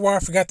Jaguar. I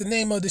forgot the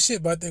name of the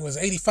shit, but I think it was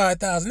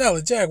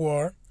 $85,000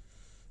 Jaguar.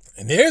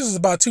 And theirs was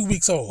about 2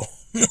 weeks old.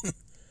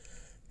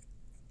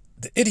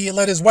 The idiot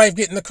let his wife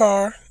get in the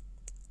car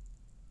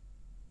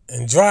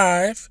and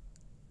drive,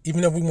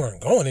 even though we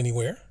weren't going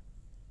anywhere.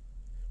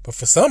 But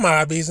for some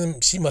odd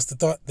reason, she must have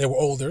thought they were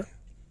older,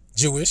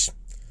 Jewish.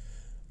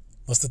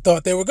 Must have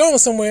thought they were going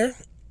somewhere.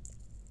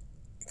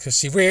 Because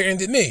she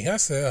rear-ended me. I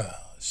said, oh,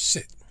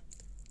 shit.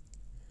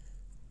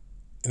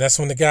 And that's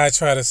when the guy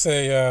tried to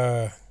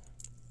say,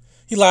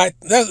 he lied.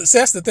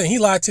 That's the thing. He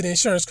lied to the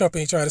insurance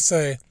company, tried to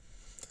say,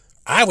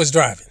 I was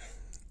driving.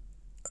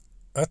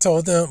 I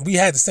told them, we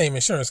had the same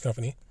insurance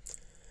company.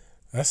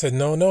 I said,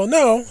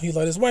 no. He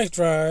let his wife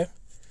drive.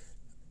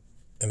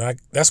 And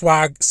that's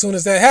why, as soon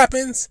as that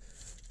happens,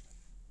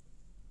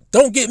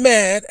 don't get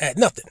mad at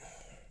nothing.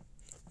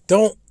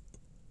 Don't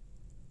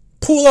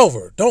pull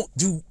over. Don't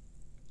do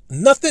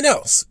nothing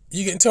else.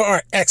 You get into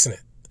an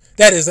accident.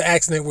 That is an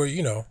accident where,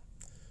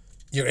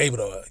 you're able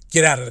to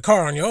get out of the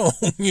car on your own,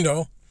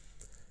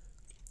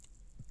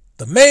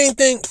 The main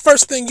thing,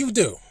 first thing you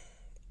do,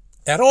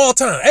 at all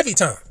time, every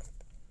time,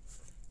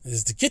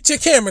 is to get your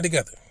camera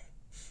together.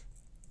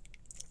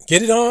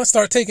 Get it on,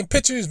 start taking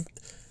pictures.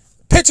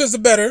 Pictures are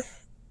better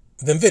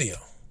than video.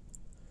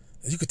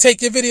 You could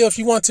take your video if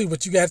you want to,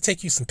 but you got to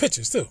take you some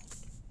pictures too.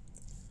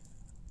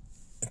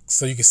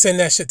 So you can send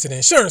that shit to the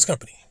insurance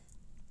company.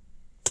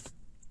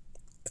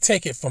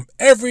 Take it from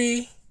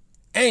every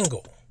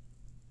angle.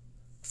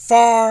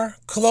 Far,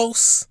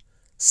 close,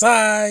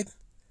 side,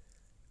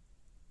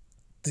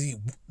 the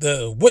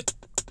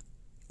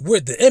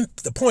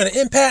point of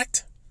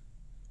impact,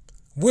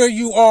 where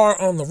you are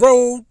on the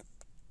road,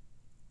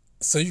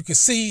 so you can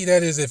see,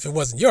 that is, if it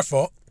wasn't your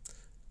fault,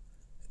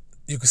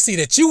 you can see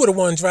that you were the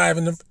one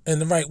driving in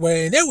the right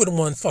way and they were the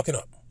one fucking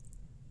up.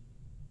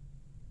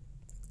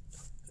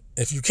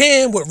 If you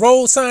can, what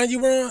road sign you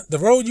were on, the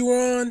road you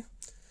were on,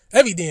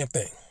 every damn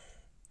thing.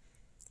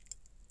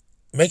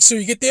 Make sure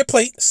you get their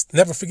plates.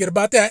 Never forget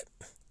about that.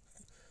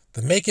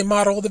 The make and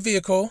model of the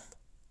vehicle.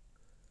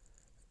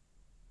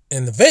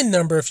 And the VIN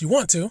number if you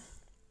want to.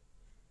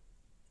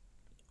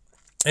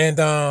 And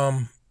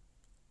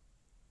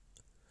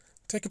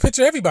take a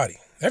picture of everybody.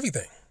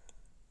 Everything.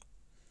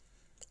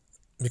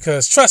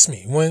 Because trust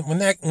me, when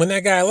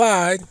that guy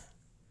lied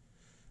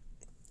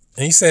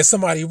and he said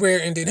somebody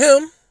rear-ended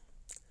him,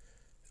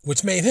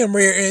 which made him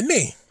rear-end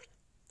me,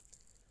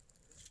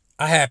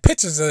 I had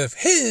pictures of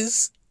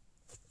his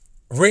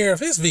rear of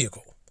his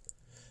vehicle.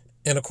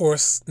 And of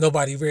course,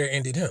 nobody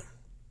rear-ended him.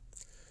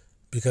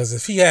 Because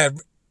if he had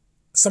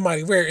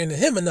somebody rear-ended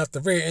him enough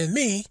to rear-end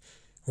me,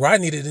 where I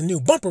needed a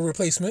new bumper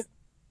replacement,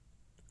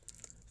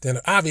 then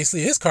obviously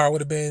his car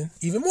would have been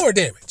even more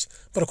damaged.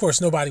 But of course,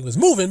 nobody was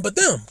moving but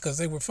them, because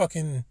they were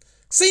fucking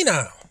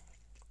senile.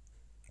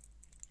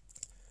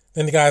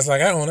 Then the guy's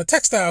like, I own a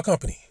textile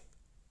company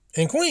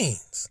in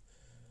Queens.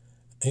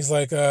 He's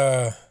like,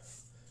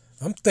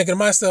 I'm thinking to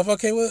myself,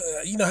 okay, well,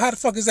 how the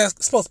fuck is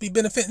that supposed to be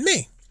benefiting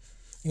me?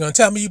 You gonna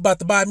tell me you about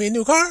to buy me a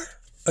new car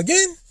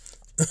again?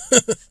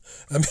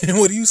 I mean,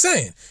 what are you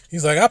saying?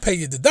 He's like, I'll pay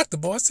your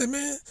deductible. I said,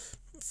 man,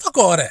 fuck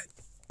all that.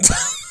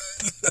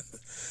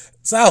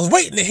 So I was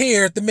waiting to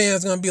hear if the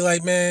man's gonna be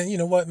like, man, you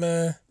know what,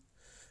 man?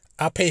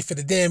 I'll pay for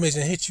the damage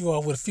and hit you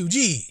off with a few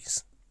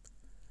G's.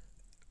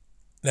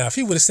 Now, if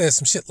he would have said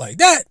some shit like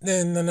that,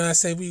 then I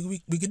say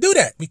we could do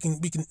that. We can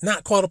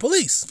not call the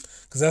police,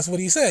 because that's what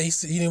he said.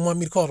 He didn't want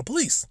me to call the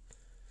police,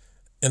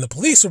 and the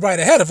police were right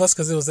ahead of us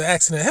because it was an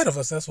accident ahead of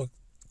us. That's what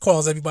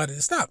caused everybody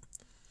to stop.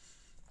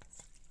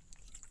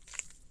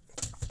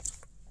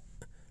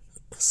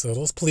 So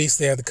those police,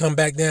 they had to come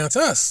back down to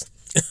us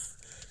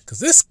because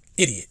this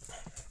idiot.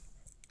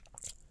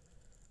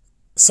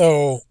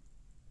 So,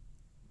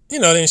 you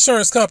know, the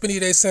insurance company,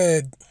 they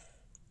said,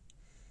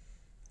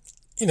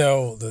 you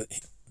know,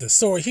 the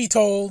story he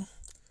told.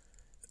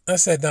 I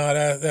said, no,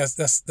 that's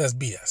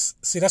BS.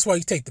 See, that's why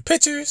you take the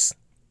pictures,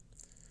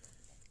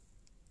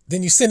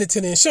 then you send it to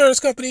the insurance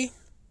company,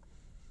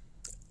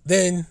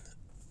 then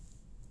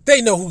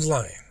they know who's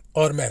lying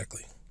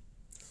automatically.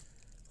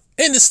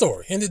 End the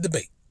story, end the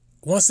debate.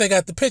 Once they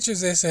got the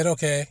pictures, they said,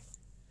 okay,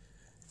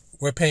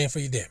 we're paying for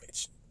your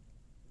damage.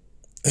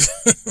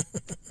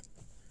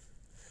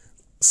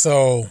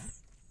 So,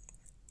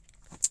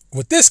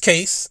 with this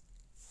case,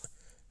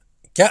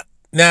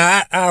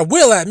 now I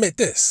will admit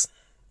this.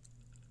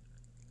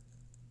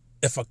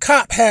 If a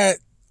cop had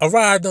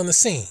arrived on the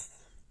scene,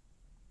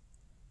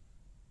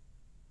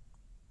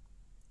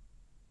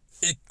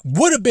 it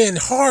would have been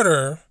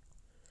harder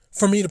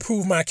for me to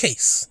prove my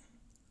case.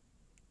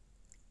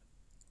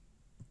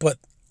 But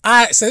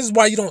so this is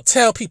why you don't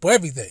tell people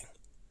everything.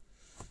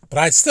 But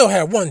I still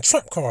had one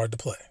trump card to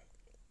play.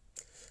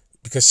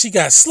 Because she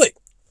got slick.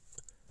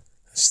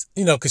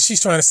 You know, because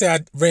she's trying to say I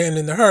ran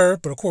into her.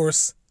 But of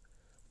course,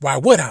 why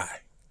would I?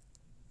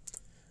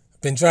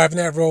 I've been driving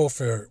that road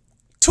for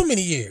too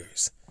many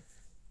years.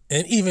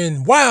 And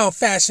even wild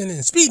fashion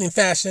and speeding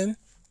fashion,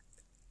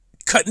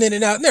 cutting in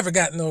and out, never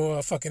got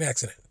no fucking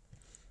accident.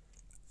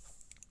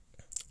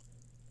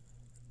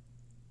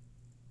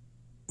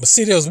 But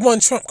see, there was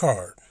one trump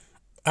card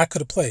I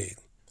could have played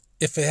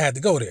if it had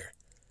to go there.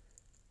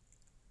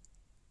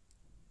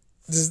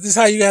 This is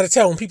how you got to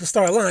tell when people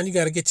start lying. You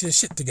got to get your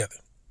shit together.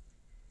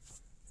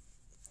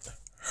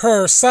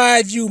 Her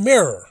side view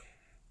mirror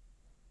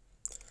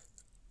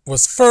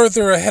was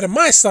further ahead of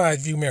my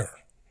side view mirror.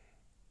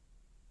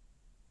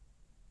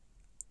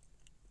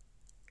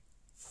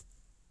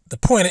 The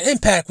point of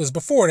impact was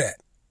before that.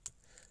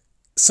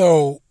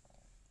 So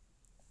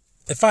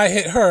if I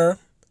hit her,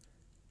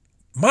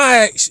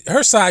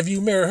 her side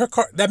view mirror, her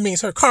car, that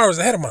means her car was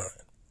ahead of mine.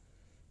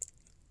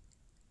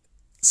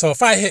 So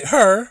if I hit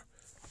her,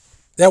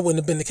 that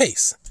wouldn't have been the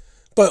case.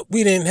 But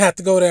we didn't have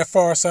to go that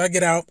far, so I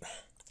get out,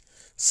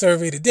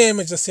 survey the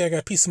damage. I see I got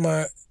a piece of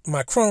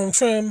my chrome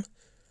trim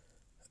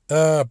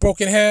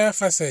broken in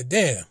half. I said,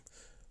 damn.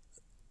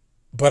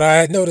 But I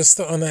had noticed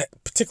on that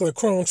particular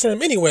chrome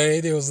trim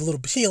anyway, there was a little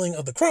peeling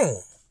of the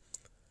chrome,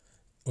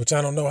 which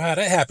I don't know how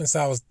that happened. So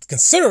I was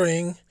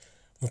considering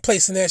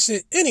replacing that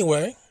shit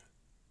anyway,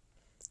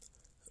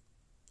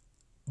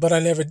 but I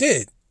never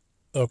did.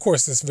 Of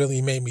course, this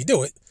really made me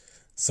do it.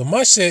 So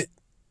my shit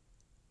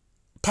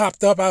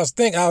popped up. I was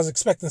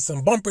expecting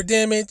some bumper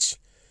damage.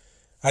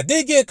 I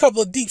did get a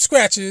couple of deep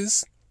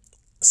scratches,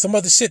 some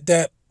other shit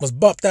that was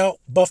buffed out.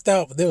 But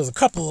there was a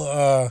couple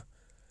of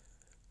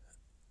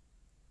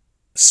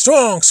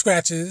strong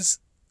scratches,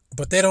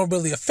 but they don't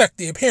really affect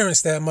the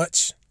appearance that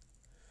much.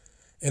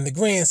 In the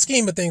grand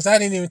scheme of things, I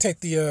didn't even take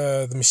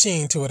the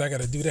machine to it. I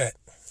got to do that.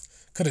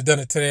 Could have done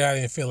it today. I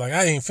didn't feel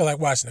like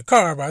washing the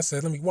car, but I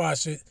said, let me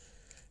wash it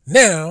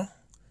now,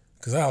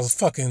 because I was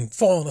fucking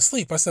falling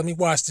asleep. I said, let me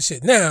wash the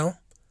shit now,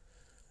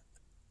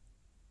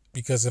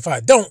 because if I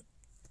don't,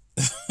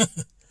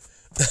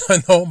 I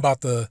know I'm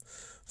about to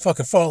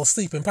fucking fall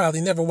asleep and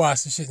probably never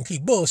wash the shit and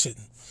keep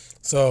bullshitting.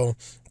 So,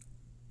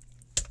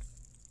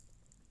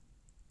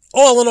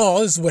 all in all,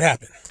 this is what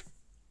happened.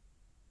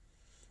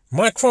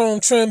 My chrome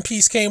trim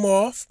piece came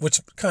off, which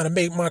kind of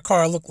made my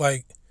car look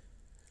like,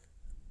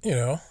 you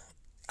know,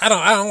 I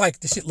don't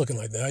like the shit looking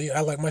like that. I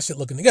like my shit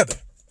looking together.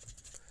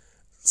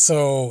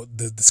 So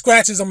the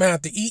scratches I'm gonna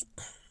have to eat.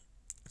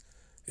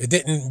 It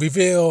didn't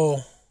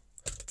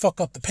fuck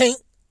up the paint,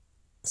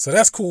 so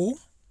that's cool.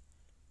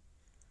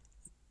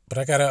 But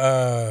I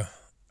gotta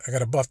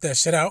buff that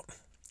shit out.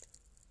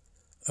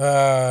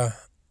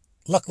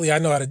 Luckily I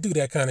know how to do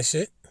that kind of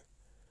shit.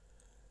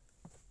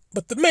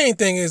 But the main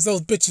thing is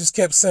those bitches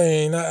kept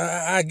saying,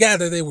 I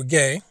gather they were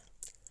gay,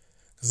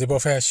 because they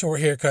both had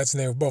short haircuts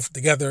and they were both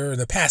together,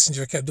 and the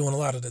passenger kept doing a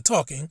lot of the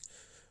talking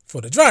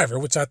for the driver,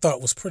 which I thought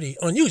was pretty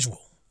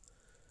unusual.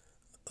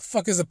 The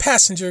fuck is a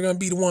passenger going to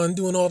be the one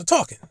doing all the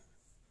talking?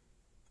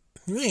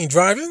 You ain't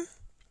driving.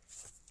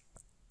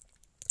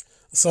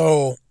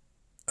 So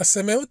I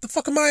said, man, what the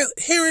fuck am I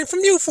hearing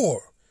from you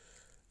for?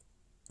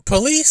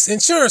 Police,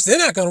 insurance, they're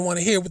not going to want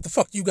to hear what the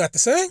fuck you got to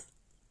say.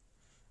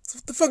 So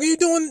what the fuck are you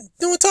doing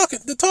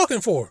talking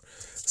for?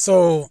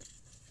 So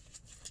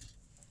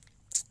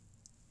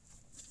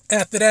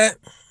after that,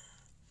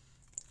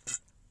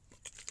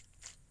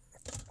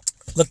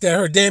 looked at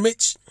her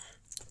damage.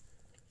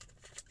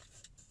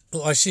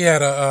 Looked like she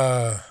had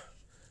a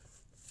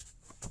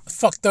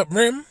fucked up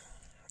rim.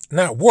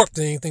 Not warped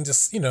or anything,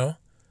 just, you know,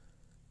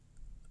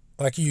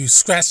 like you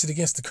scratched it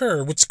against the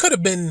curb, which could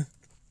have been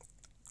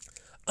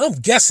I'm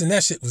guessing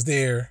that shit was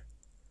there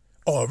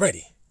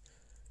already.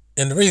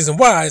 And the reason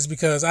why is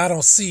because I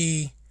don't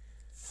see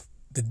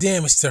the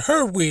damage to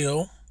her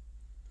wheel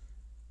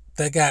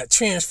that got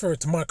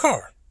transferred to my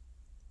car.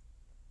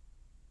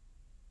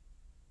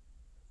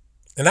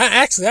 And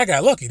I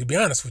got lucky, to be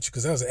honest with you,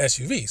 because that was an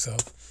SUV. So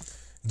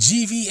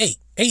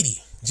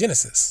GV80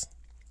 Genesis.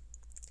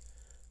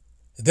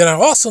 Then I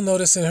also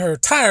noticed in her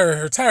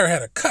tire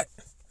had a cut,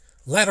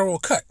 lateral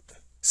cut,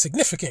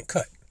 significant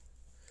cut.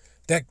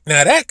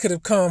 That could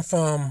have come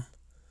from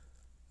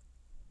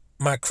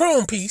my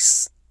chrome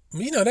piece.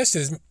 You know, that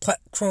shit is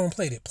chrome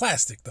plated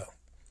plastic though.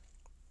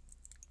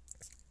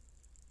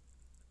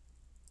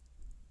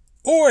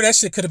 Or that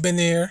shit could have been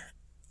there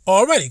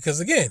already,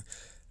 because again,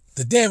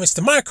 the damage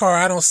to my car,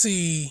 I don't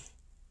see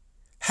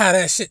how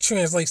that shit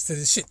translates to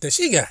the shit that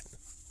she got.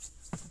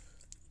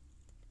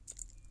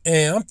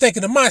 And I'm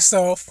thinking to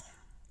myself,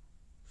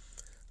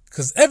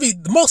 because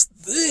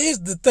here's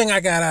the thing I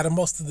got out of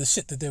most of the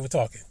shit that they were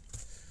talking.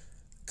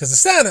 Because it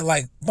sounded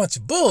like a bunch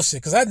of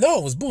bullshit, because I know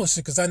it was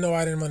bullshit, because I know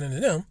I didn't run into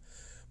them.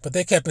 But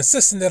they kept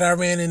insisting that I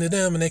ran into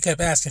them, and they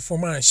kept asking for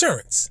my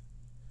insurance.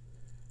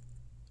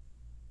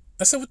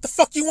 I said, what the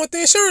fuck you want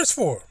the insurance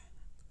for?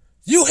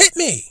 You hit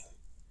me.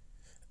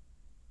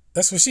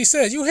 That's what she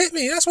said. You hit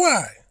me. That's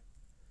why.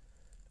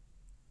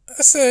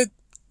 I said,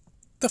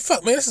 the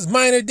fuck, man? This is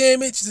minor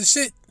damage. The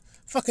shit,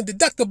 fucking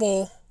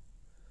deductible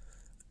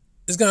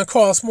is going to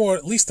cost more,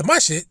 at least to my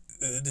shit.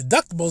 The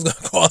deductible is going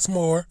to cost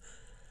more.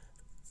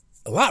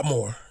 A lot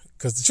more.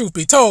 Because the truth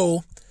be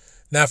told,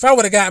 now if I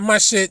would have gotten my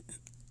shit,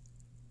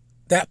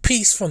 that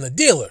piece from the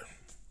dealer,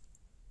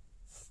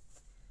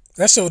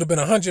 that shit would have been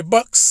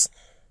 $100.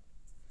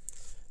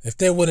 If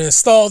they would have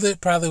installed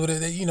it, probably would have,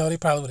 they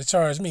probably would have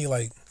charged me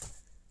like,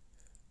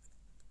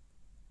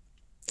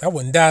 I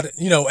wouldn't doubt it.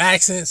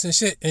 Accidents and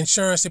shit,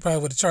 insurance, they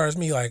probably would have charged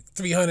me like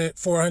 $300,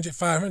 $400,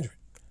 $500.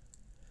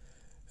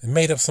 And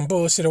made up some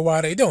bullshit of why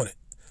they doing it.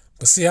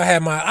 But see, I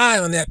had my eye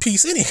on that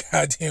piece any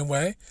goddamn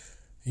way.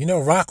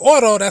 Rock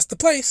Auto, that's the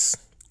place.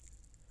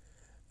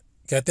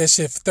 Got that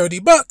shit for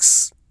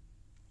 $30.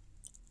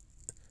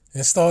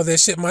 Installed that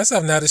shit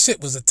myself. Now the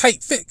shit was a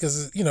tight fit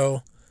because,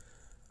 you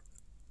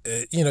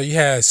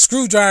had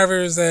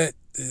screwdrivers the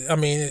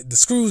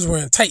screws were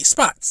in tight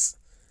spots.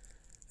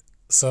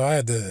 So I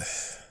had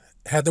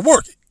to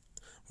work it.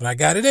 But I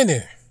got it in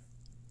there.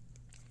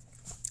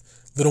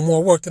 A little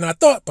more work than I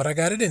thought, but I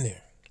got it in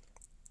there.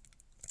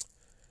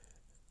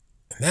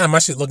 And now my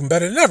shit looking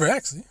better than ever,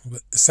 actually.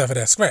 Except for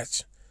that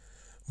scratch.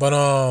 But,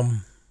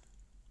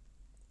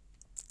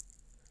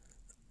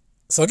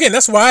 so again,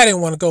 that's why I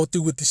didn't want to go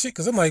through with the shit.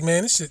 Because I'm like,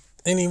 man, this shit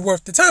ain't even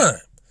worth the time.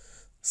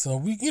 So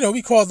we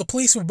called the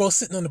police. We were both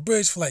sitting on the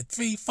bridge for like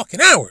 3 fucking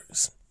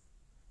hours.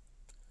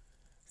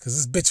 Because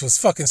this bitch was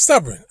fucking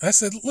stubborn. I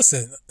said,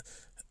 listen,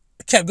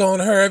 I kept going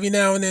to her every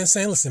now and then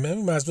saying, listen, man,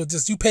 we might as well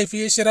just, you pay for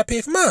your shit, I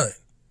pay for mine.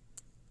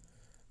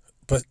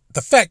 But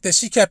the fact that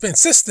she kept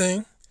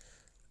insisting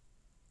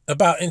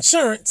about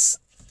insurance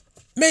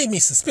made me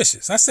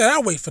suspicious. I said,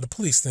 I'll wait for the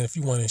police then if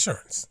you want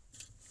insurance.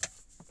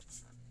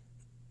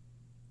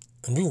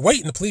 And we were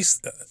waiting. The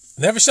police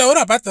never showed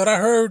up. I thought I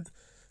heard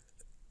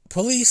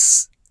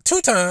police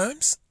 2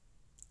 times,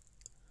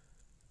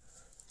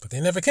 but they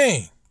never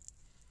came.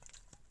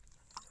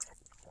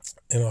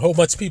 And a whole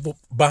bunch of people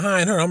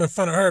behind her. I'm in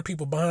front of her,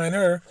 people behind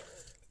her,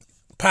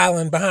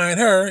 piling behind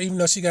her, even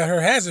though she got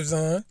her hazards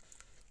on,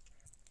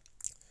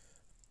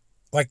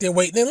 like they're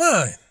waiting in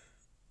line.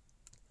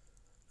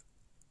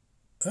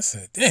 I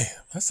said, damn.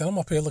 I said, I'm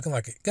up here looking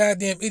like a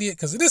goddamn idiot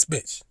because of this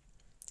bitch.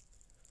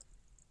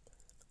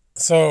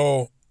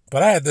 So,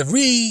 but I had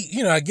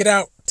to I get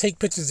out, take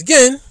pictures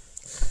again.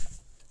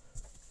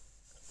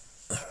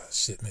 Oh,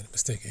 shit, man,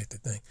 mistake, I hit the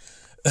thing.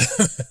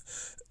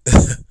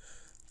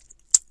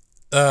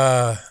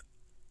 I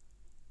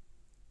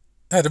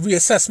had to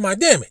reassess my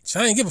damage.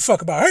 I didn't give a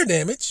fuck about her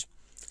damage.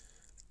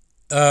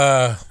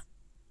 I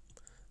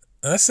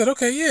said,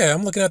 okay, yeah,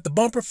 I'm looking at the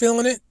bumper,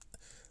 feeling it.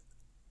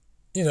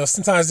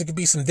 Sometimes there could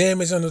be some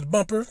damage under the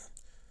bumper.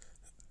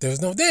 There's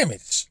no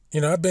damage.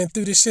 I've been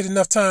through this shit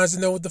enough times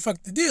to know what the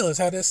fuck the deal is,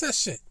 how to assess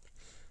shit.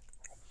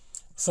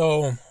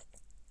 So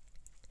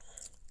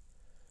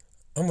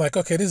I'm like,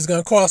 okay, this is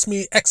going to cost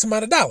me X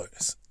amount of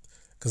dollars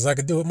because I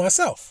could do it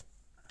myself.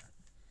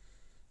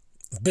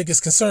 The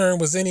biggest concern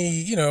was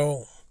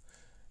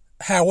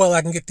how well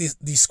I can get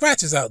these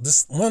scratches out.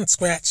 This one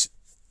scratch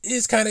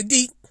is kind of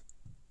deep,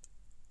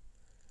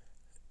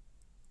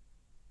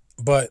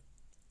 but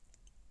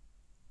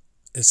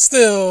it's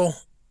still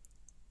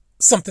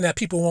something that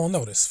people won't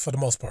notice for the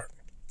most part.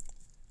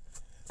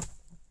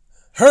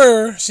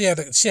 She had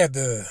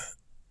the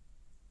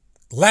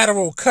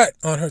lateral cut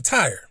on her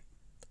tire.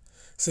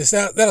 So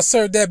that'll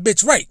serve that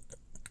bitch right.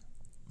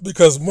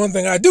 Because one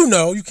thing I do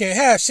know, you can't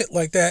have shit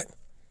like that.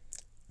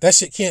 That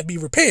shit can't be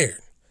repaired.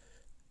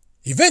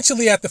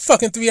 Eventually, after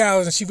fucking 3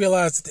 hours, and she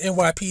realized that the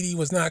NYPD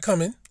was not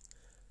coming,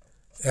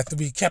 after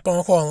we kept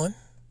on calling,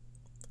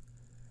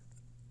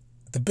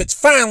 the bitch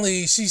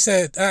finally, she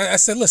said, I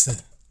said, listen,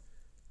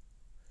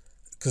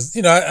 because,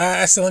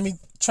 I said, let me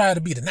try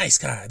to be the nice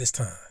guy this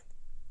time.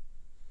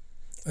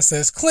 I said,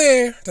 it's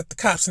clear that the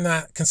cops are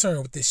not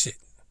concerned with this shit.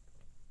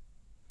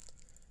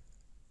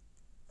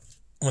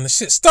 When the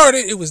shit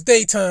started, it was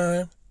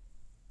daytime.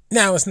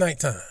 Now it's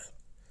nighttime.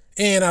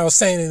 And I was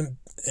saying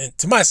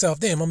to myself,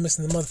 damn, I'm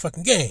missing the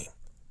motherfucking game.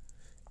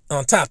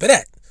 On top of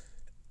that,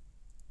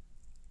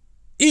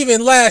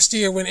 even last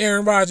year when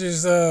Aaron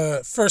Rodgers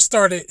first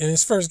started in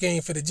his first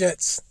game for the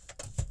Jets,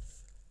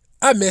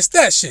 I missed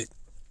that shit.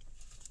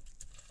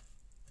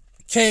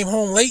 Came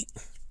home late.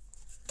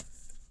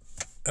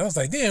 I was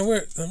like, damn,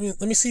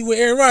 let me see what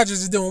Aaron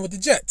Rodgers is doing with the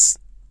Jets.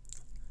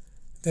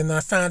 Then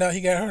I found out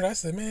he got hurt. I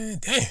said, man,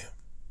 damn,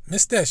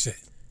 missed that shit.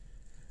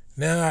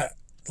 Now,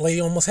 lady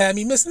almost had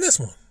me missing this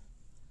one.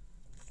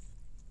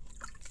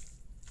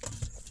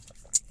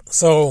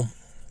 So,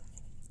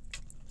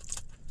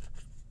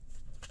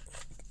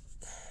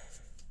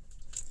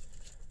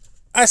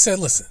 I said,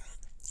 listen,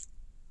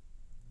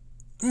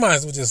 might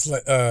as well just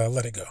let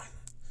it go.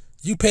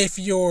 You pay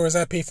for yours,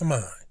 I pay for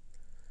mine.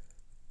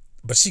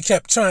 But she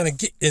kept trying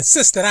to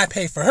insist that I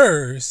pay for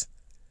hers.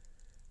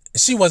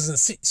 She didn't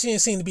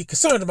seem to be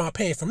concerned about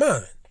paying for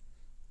mine.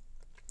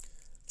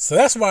 So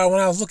that's why when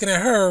I was looking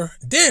at her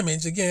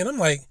damage again, I'm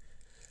like,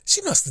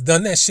 she must have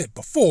done that shit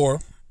before.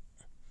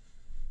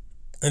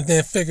 And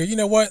then figure, you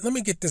know what? Let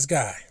me get this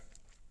guy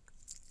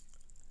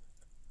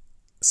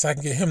so I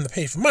can get him to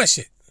pay for my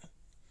shit.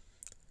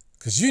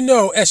 Because you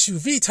know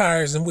SUV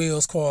tires and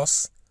wheels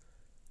cost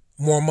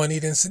more money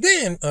than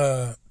sedan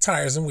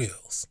tires and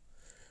wheels.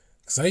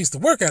 Because I used to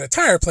work at a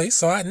tire place,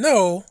 so I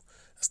know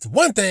that's the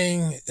one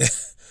thing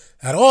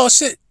out of all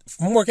shit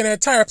from working at a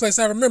tire place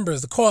I remember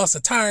is the cost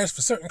of tires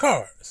for certain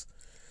cars.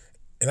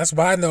 And that's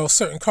why I know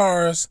certain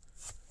cars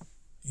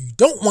you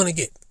don't want to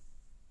get.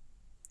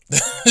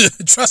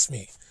 Trust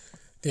me.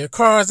 There are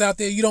cars out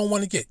there you don't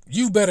want to get.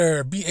 You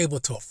better be able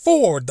to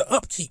afford the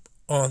upkeep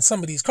on some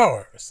of these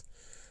cars.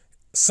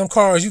 Some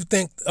cars you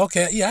think,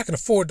 okay, yeah, I can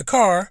afford the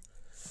car.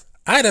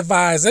 I'd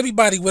advise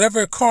everybody,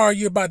 whatever car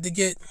you're about to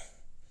get,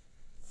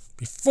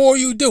 before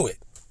you do it.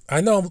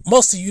 I know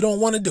most of you don't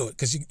want to do it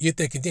because you're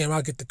thinking, damn,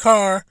 I'll get the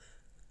car.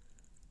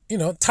 You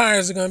know,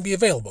 tires are going to be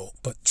available.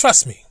 But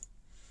trust me,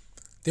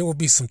 there will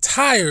be some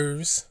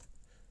tires,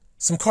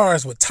 some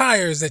cars with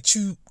tires that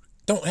you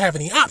don't have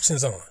any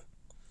options on.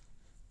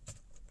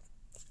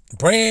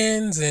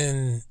 Brands,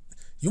 and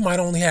you might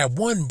only have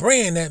one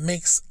brand that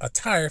makes a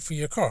tire for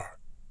your car.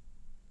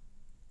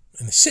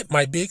 And the shit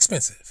might be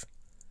expensive.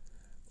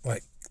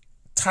 Like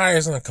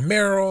tires on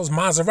Camaros,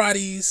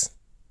 Maseratis.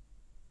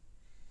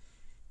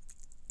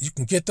 You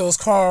can get those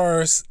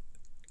cars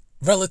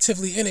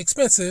relatively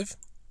inexpensive,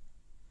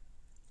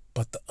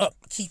 but the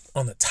upkeep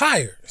on the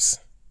tires,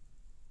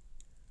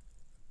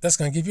 that's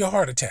going to give you a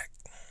heart attack.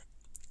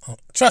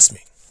 Trust me.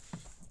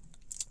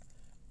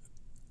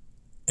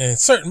 And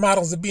certain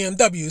models of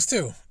BMWs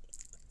too.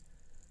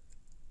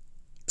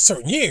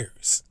 Certain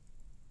years.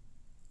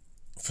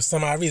 For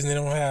some odd reason, they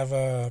don't have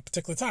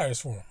particular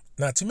tires for them.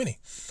 Not too many.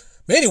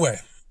 But anyway,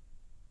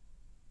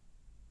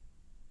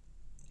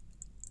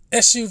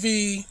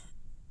 SUV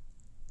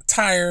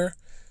tire.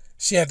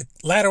 She had the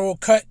lateral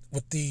cut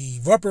with the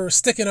rubber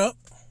sticking up.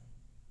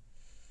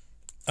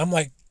 I'm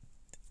like,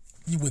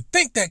 you would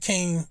think that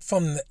came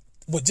from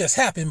what just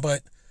happened,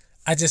 but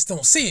I just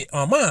don't see it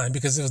on mine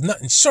because there was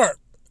nothing sharp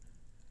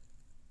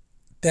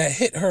that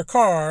hit her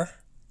car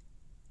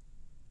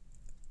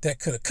that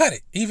could have cut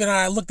it. Even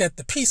I looked at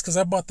the piece because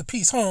I bought the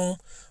piece home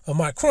of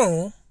my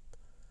chrome,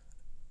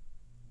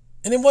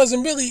 and it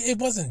wasn't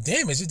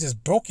damaged. It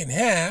just broke in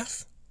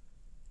half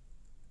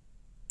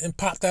and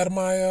popped out of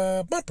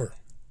my bumper.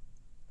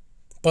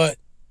 But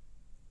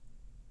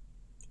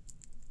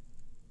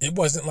it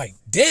wasn't like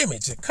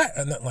damaged, it cut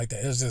or nothing like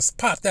that. It was just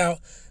popped out.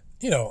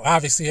 You know,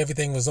 obviously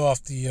everything was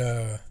off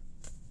the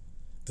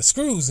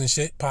screws and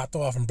shit, popped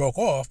off and broke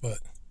off, but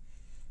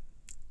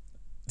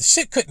the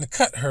shit couldn't have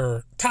cut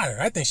her tire.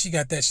 I think she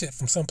got that shit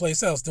from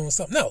someplace else doing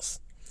something else.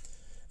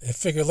 And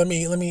figured, let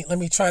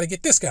me try to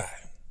get this guy.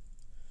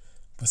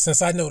 But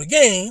since I know the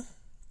game,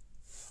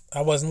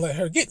 I wasn't letting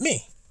her get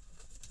me.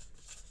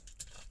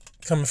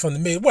 Coming from the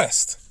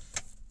Midwest,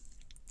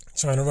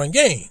 trying to run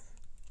game.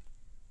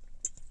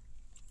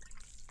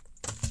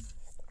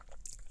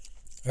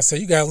 I said,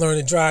 you gotta learn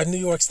to drive New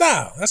York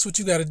style. That's what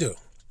you gotta do.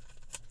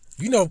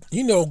 You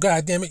know,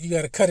 goddamn it, you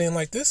gotta cut in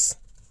like this.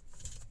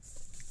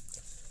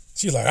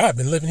 She's like, I've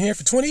been living here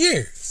for 20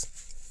 years.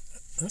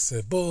 I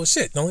said,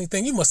 bullshit. The only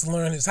thing you must have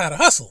learned is how to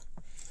hustle.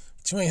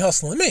 But you ain't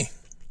hustling me.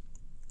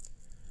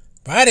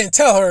 But I didn't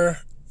tell her.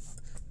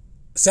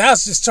 So I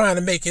was just trying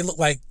to make it look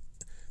like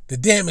the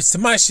damage to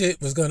my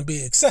shit was going to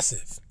be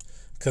excessive.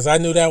 Because I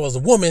knew that was a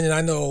woman, and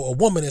I know a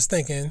woman is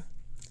thinking,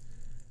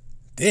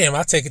 damn, they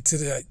got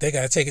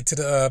to take it to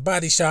the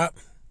body shop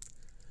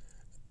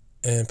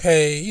and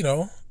pay,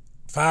 $500,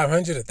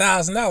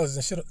 $1,000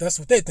 and shit. That's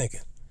what they're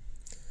thinking.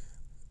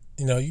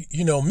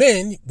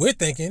 Men, we're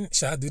thinking,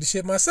 should I do the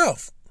shit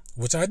myself?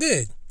 Which I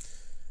did.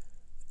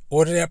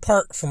 Ordered that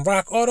part from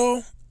Rock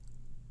Auto.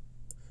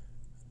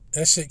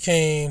 That shit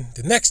came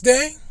the next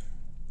day.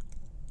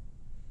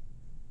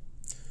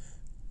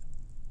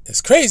 It's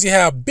crazy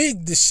how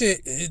big the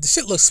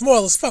shit looks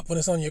small as fuck when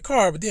it's on your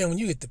car, but then when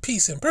you get the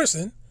piece in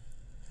person,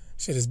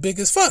 shit is big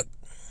as fuck.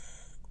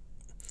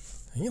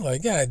 And you're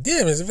like, God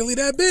damn, is it really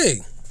that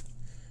big?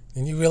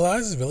 And you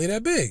realize it's really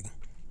that big.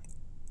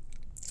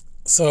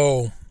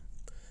 So,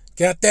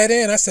 got that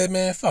in. I said,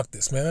 man, fuck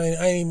this, man.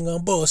 I ain't even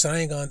gonna bullshit. I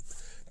ain't gonna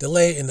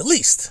delay in the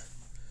least.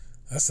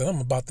 I said, I'm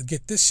about to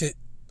get this shit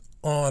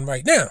on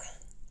right now.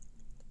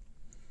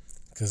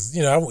 Because,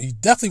 you know, you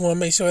definitely want to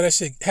make sure that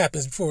shit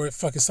happens before it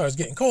fucking starts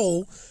getting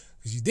cold.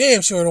 Because you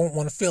damn sure don't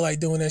want to feel like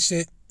doing that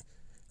shit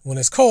when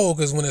it's cold.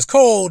 Because when it's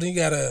cold and you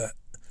gotta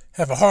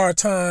have a hard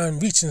time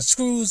reaching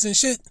screws and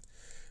shit,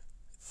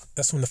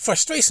 that's when the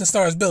frustration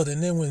starts building.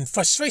 And then when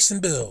frustration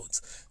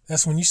builds,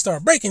 that's when you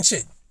start breaking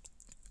shit.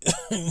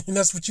 And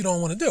that's what you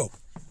don't want to do.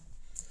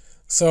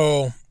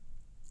 So,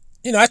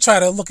 you know, I try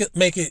to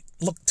make it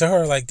look to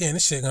her like, damn,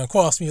 this shit gonna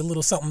cost me a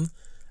little something.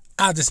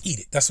 I'll just eat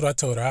it. That's what I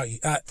told her.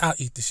 I'll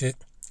eat the shit.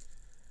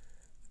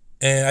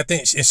 And I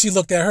think, and she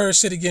looked at her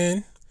shit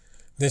again.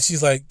 Then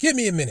she's like, give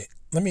me a minute.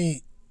 Let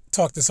me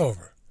talk this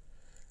over.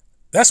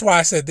 That's why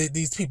I said that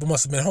these people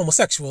must have been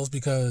homosexuals,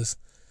 because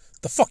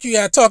the fuck you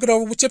gotta talk it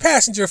over with your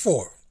passenger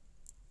for?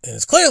 And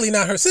it's clearly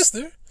not her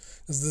sister,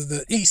 because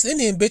the East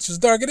Indian bitch was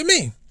darker than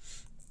me.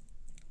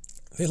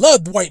 They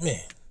loved the white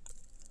man.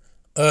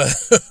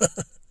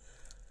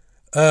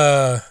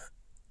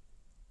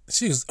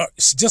 She was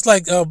just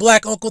like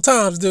black Uncle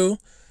Tom's do.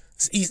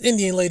 This East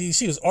Indian lady,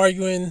 she was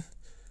arguing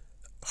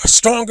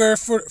stronger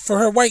for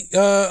her white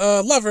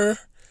lover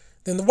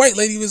than the white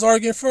lady was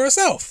arguing for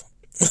herself.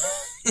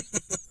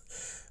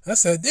 I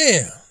said,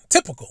 damn,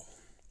 typical.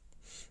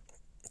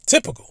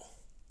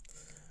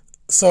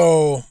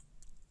 So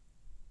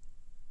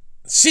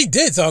she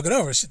did talk it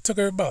over. She took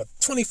her about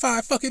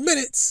 25 fucking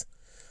minutes.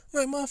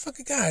 I'm like,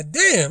 motherfucking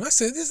goddamn. I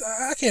said,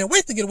 I can't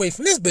wait to get away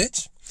from this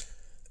bitch.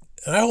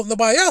 And I hope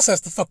nobody else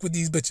has to fuck with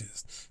these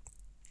bitches.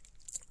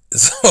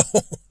 So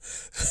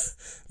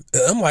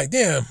I'm like,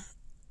 damn,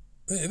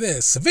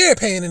 there's severe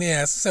pain in the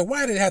ass. I said,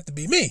 why did it have to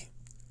be me?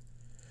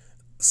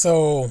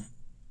 So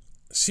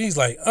she's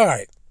like, all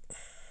right.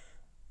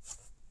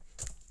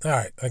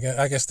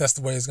 I guess that's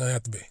the way it's going to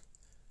have to be.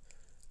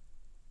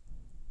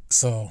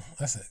 So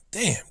I said,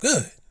 damn,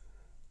 good.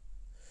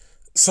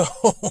 So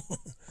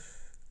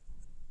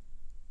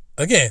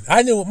again,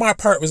 I knew what my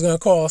part was going to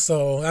cost,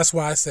 so that's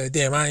why I said,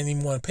 damn, I didn't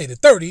even want to pay the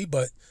 $30,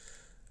 but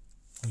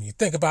when you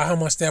think about how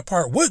much that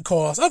part would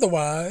cost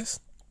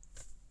otherwise,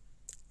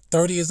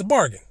 $30 is a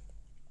bargain.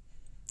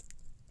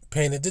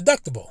 Paying a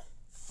deductible,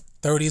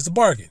 $30 is a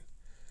bargain.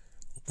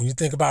 When you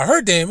think about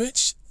her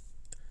damage,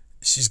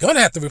 she's going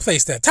to have to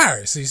replace that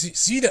tire. See,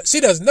 she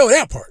doesn't know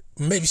that part.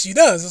 Maybe she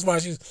does. That's why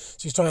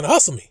she's trying to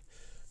hustle me.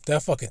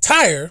 That fucking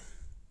tire,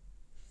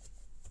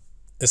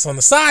 it's on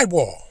the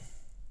sidewall.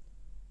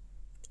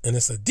 And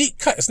it's a deep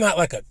cut. It's not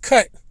like a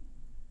cut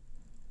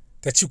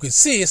that you can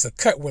see. It's a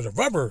cut where the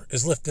rubber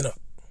is lifting up.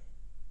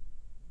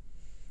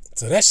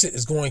 So that shit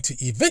is going to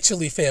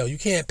eventually fail. You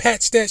can't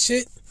patch that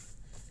shit.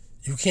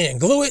 You can't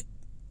glue it.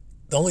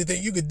 The only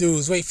thing you could do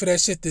is wait for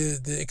that shit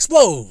to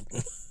explode.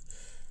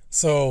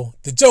 So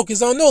the joke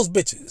is on those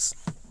bitches.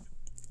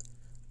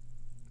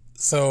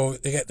 So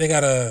they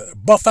gotta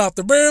buff out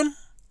the rim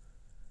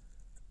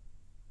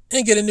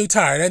and get a new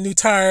tire. That new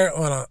tire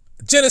on a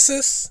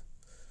Genesis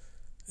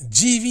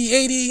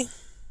GV80.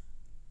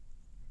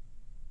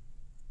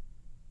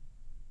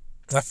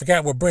 I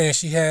forgot what brand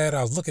she had.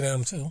 I was looking at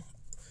them too.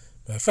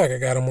 Matter of fact, I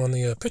got them on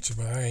the picture,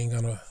 but I ain't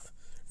gonna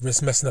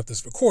risk messing up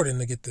this recording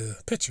to get the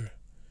picture.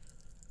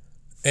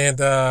 And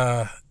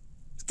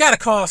it's gotta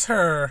cost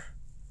her,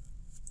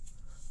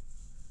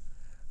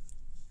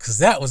 because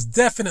that was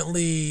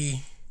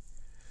definitely,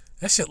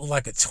 that shit looked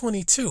like a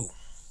 22. That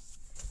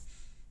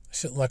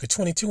shit looked like a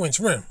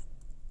 22-inch rim.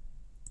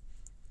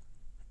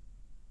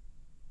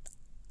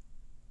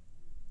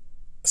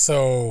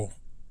 So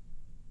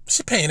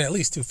she paying at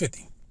least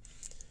 $250.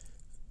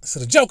 So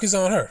the joke is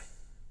on her.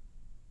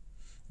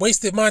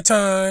 Wasted my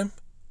time.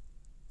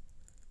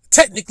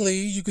 Technically,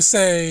 you could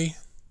say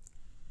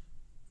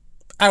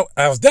I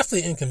was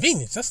definitely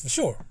inconvenienced, that's for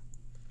sure.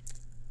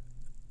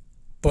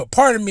 But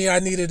part of me, I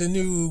needed a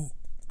new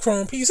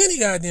chrome piece any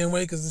goddamn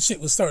way, because the shit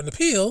was starting to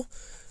peel.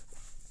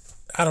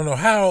 I don't know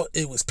how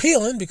it was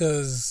peeling,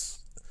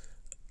 because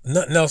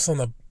nothing else on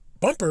the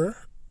bumper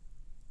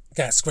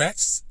got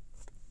scratched.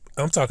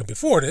 I'm talking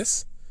before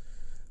this.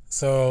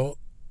 So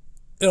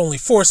it only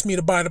forced me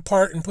to buy the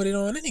part and put it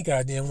on any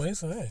goddamn way.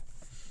 So hey,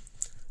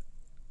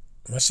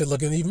 my shit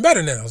looking even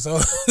better now. So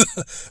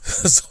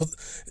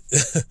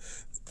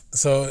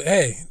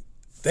hey,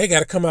 they got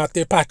to come out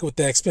their pocket with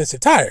that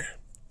expensive tire.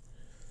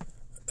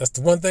 That's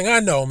the one thing I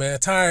know, man.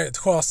 The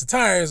cost of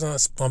tires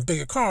on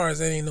bigger cars,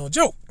 that ain't no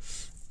joke.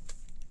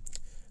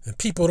 And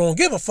people don't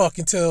give a fuck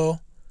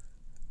until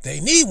they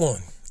need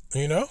one,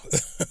 you know?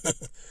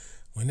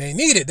 When they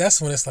need it,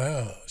 that's when it's like,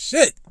 oh,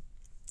 shit.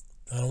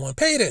 I don't want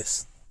to pay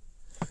this.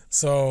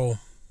 So,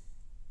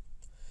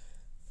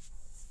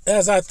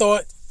 as I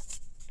thought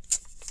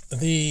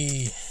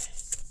this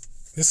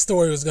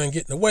story was going to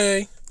get in the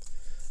way,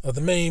 of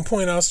the main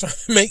point I was trying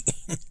to make.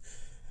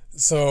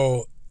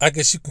 So I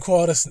guess you can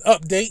call this an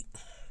update.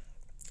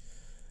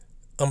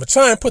 I'm going to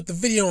try and put the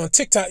video on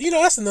TikTok. You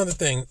know, that's another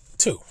thing,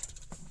 too.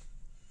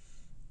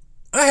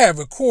 I have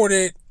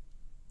recorded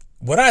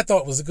what I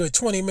thought was a good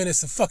 20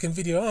 minutes of fucking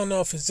video. I don't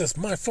know if it's just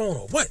my phone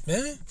or what,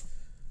 man.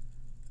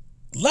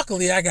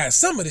 Luckily, I got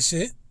some of the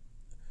shit.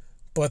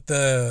 But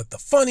the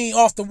funny,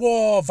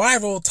 off-the-wall,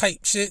 viral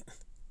type shit,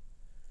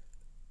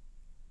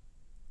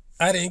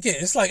 I didn't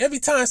get. It's like every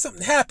time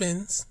something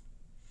happens,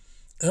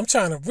 and I'm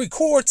trying to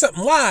record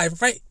something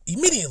live right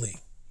immediately,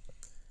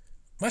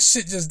 my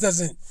shit just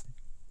doesn't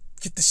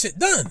get the shit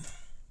done.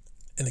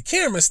 And the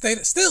camera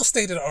still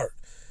state of the art.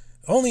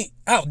 Only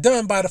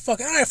outdone by the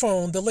fucking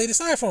iPhone, the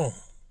latest iPhone.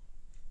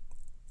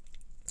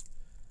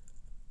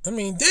 I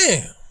mean,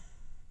 damn.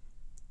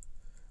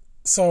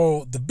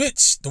 So the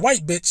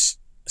white bitch,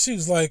 she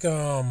was like,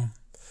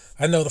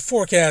 I know the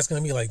forecast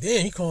gonna be like,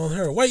 damn, he calling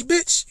her a white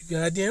bitch? You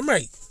goddamn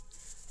right.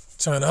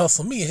 Trying to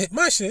hustle me and hit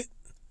my shit.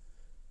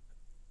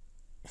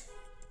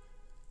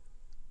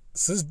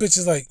 So this bitch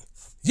is like,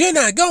 you're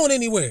not going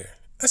anywhere.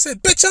 I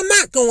said, bitch, I'm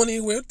not going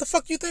anywhere. What the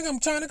fuck you think I'm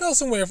trying to go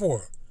somewhere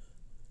for?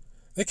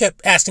 They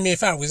kept asking me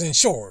if I was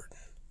insured.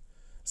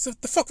 So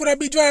what the fuck would I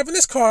be driving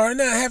this car and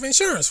not have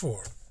insurance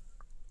for?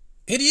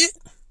 Idiot.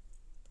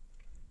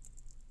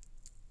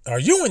 Are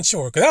you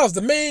insured? Because that was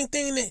the main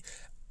thing that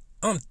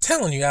I'm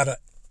telling you, out of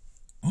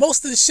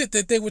most of the shit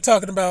that they were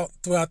talking about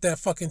throughout that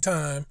fucking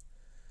time,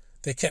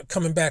 they kept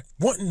coming back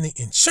wanting the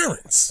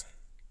insurance.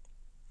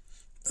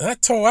 And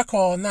I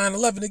called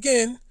 911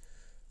 again.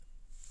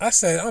 I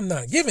said, I'm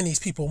not giving these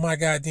people my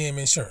goddamn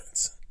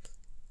insurance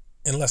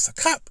unless a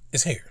cop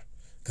is here,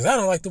 because I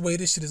don't like the way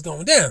this shit is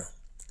going down.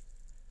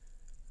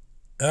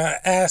 I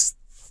asked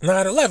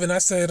 911, I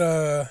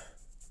said,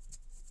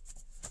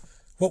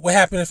 what would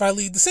happen if I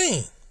leave the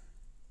scene?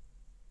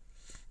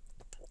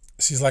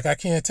 She's like, I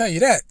can't tell you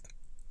that.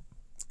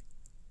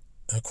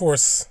 And of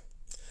course,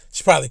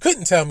 she probably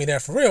couldn't tell me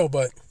that for real,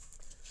 but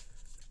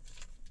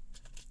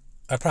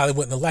I probably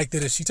wouldn't have liked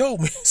it if she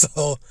told me.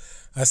 So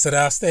I said,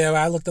 I'll stay.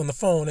 I looked on the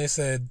phone. They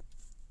said,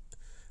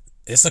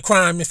 it's a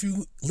crime if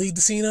you leave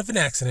the scene of an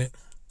accident.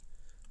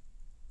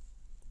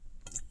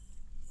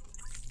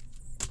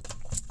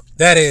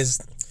 That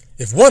is,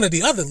 if one or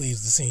the other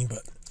leaves the scene.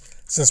 But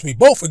since we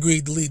both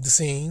agreed to leave the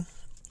scene,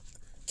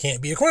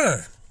 can't be a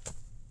crime.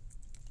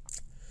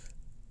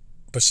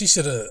 But she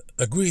should have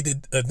agreed to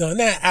have done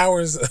that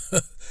hours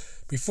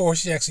before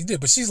she actually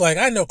did. But she's like,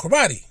 I know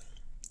karate.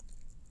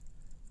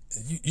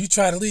 You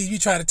try to leave, you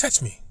try to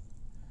touch me.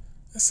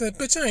 I said,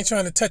 bitch, I ain't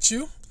trying to touch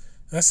you.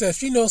 I said,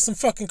 if you know some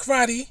fucking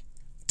karate,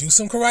 do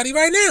some karate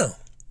right now.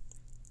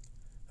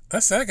 I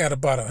said, I got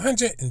about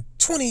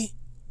 120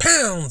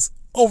 pounds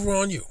over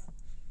on you.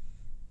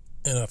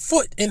 And a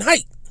foot in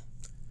height.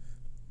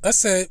 I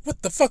said,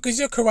 what the fuck is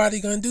your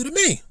karate gonna do to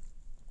me?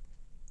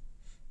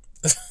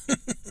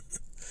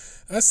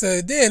 I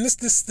said, damn,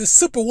 this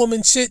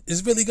superwoman shit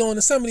is really going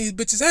to some of these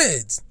bitches'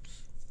 heads.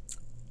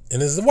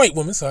 And this is a white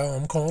woman, so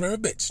I'm calling her a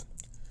bitch.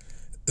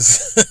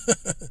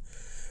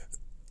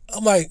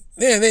 I'm like,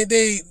 man,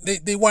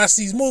 they watch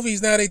these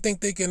movies now. They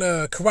think they can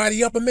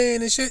karate up a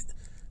man and shit.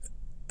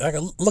 Like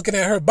looking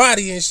at her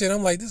body and shit,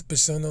 I'm like, this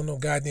bitch don't know no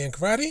goddamn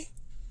karate.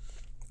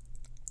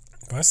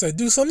 But I said,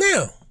 do some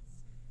now.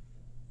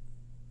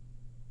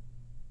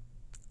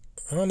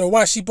 I don't know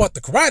why she brought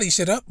the karate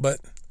shit up, but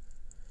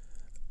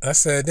I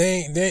said,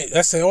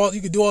 I said,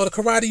 you can do all the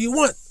karate you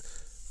want.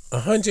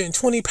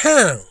 120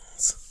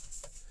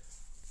 pounds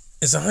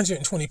is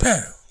 120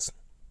 pounds.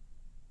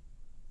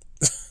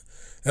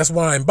 That's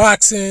why in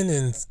boxing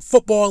and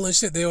football and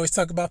shit, they always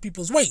talk about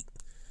people's weight,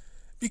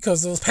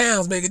 because those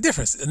pounds make a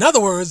difference. In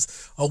other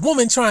words, a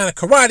woman trying to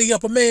karate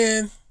up a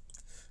man,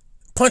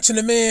 punching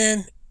a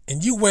man,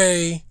 and you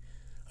weigh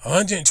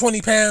 120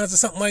 pounds or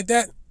something like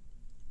that,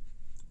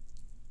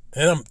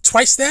 and I'm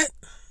twice that,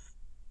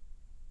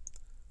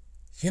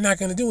 you're not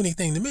going to do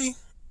anything to me.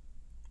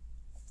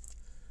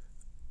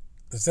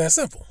 It's that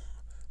simple.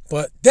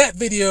 But that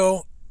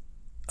video,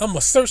 I'm going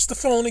to search the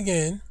phone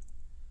again.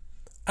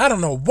 I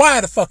don't know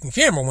why the fucking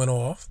camera went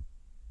off.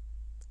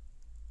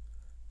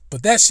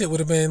 But that shit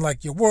would have been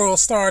like your world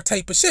star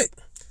type of shit.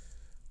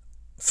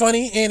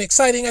 Funny and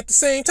exciting at the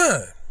same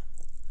time.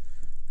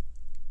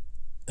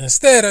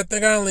 Instead, I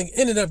think I only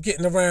ended up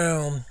getting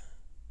around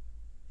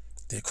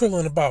the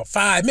equivalent of about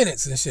 5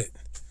 minutes and shit.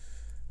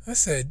 I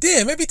said,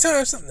 damn, every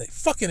time something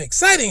fucking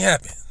exciting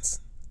happens,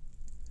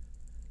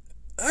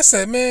 I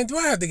said, man, do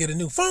I have to get a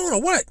new phone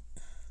or what?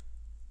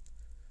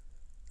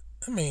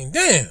 I mean,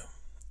 damn.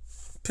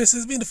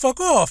 Pisses me the fuck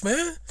off,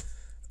 man.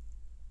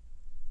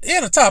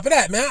 And on top of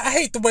that, man, I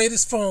hate the way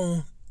this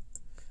phone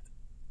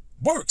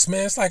works,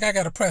 man. It's like I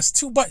gotta press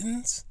 2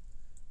 buttons.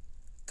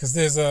 Cause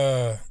there's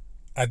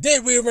I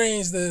did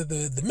rearrange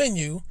the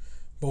menu,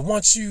 but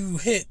once you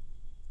hit,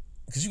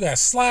 cause you gotta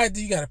slide,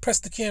 you gotta press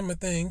the camera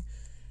thing.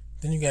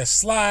 Then you got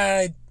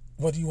slide,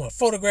 whether you want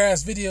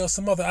photographs, video,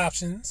 some other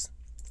options.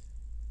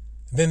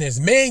 Then there's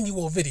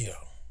manual video,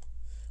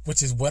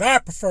 which is what I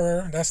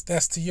prefer.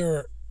 That's to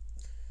your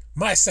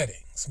my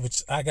settings,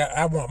 which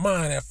I want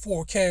mine at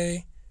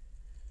 4K,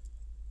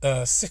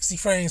 60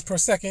 frames per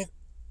second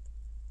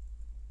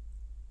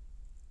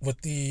with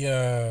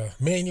the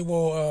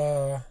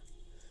manual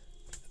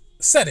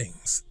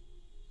settings.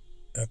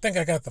 I think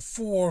I got the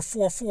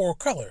 444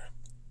 color.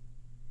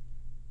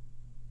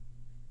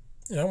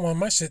 I want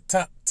my shit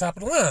top of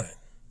the line.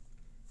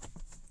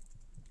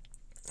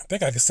 I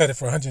think I can set it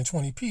for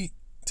 120p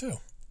too.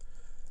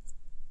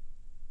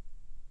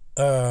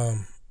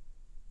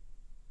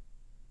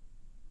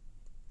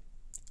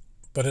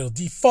 But it'll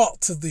default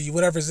to the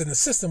whatever's in the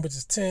system, which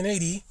is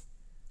 1080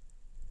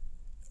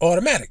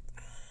 automatic.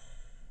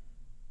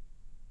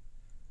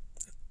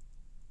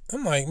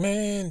 I'm like,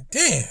 man,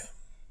 damn.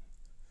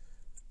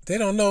 They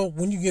don't know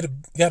when you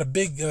got a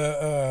big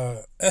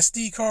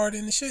SD card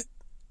in the shit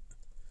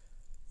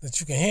that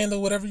you can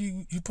handle whatever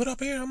you put up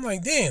here. I'm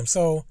like, damn.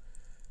 So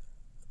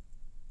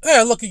I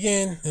gotta look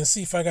again and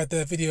see if I got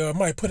that video. I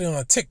might put it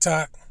on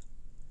TikTok.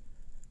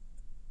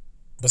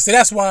 But see,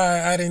 that's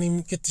why I didn't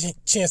even get the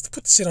chance to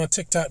put the shit on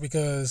TikTok,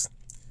 because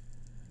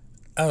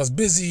I was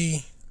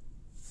busy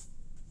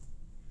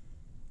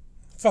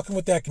fucking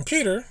with that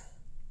computer.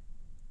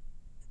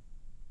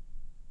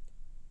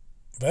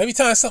 But every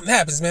time something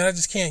happens, man, I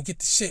just can't get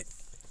the shit,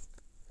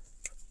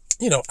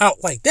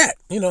 out like that,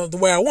 the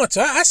way I want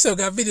to. I still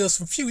got videos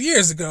from a few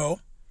years ago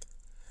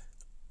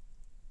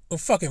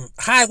of fucking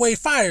highway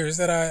fires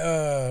that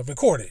I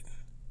recorded.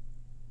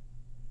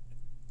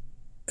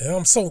 And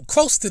I'm so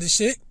close to the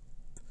shit,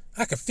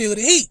 I could feel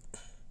the heat.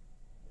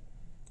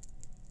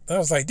 I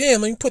was like,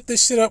 damn, let me put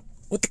this shit up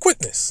with the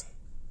quickness.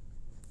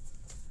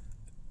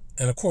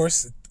 And of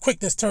course,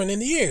 quickness turned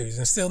into years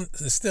and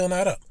it's still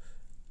not up.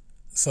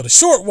 So the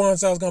short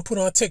ones I was going to put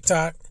on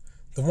TikTok,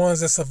 the ones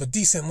that's of a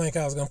decent length,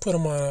 I was going to put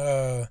them on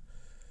a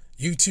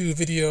YouTube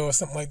video or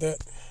something like that.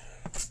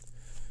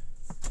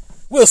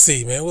 We'll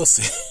see, man. We'll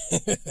see.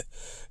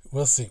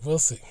 We'll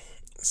see.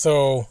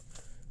 So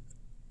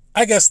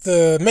I guess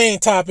the main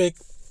topic,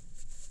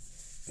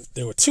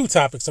 there were two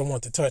topics I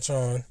want to touch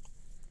on.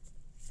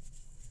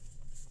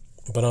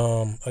 But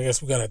I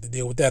guess we're going to have to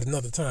deal with that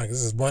another time, because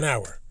this is 1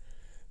 hour.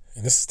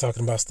 And this is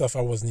talking about stuff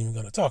I wasn't even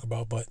going to talk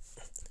about, but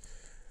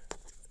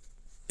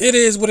it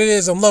is what it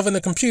is. I'm loving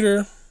the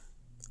computer.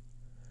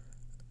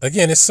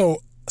 Again, it's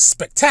so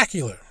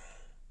spectacular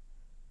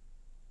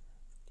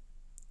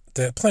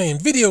that playing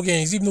video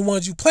games, even the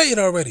ones you played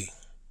already,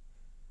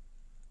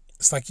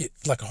 it's like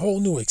a whole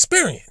new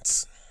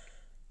experience.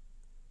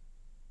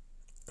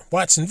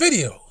 Watching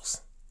videos.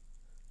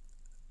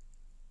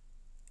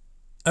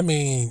 I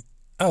mean,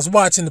 I was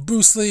watching the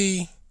Bruce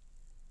Lee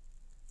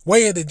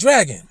Way of the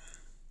Dragon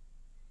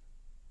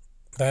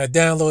that I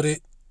downloaded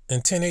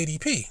in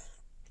 1080p.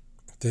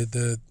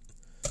 The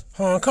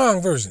Hong Kong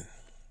version.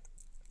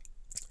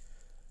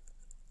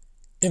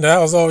 That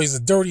was always a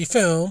dirty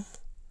film,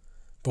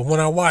 but when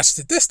I watched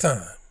it this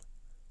time,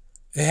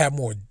 it had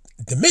more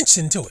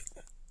dimension to it,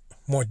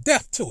 more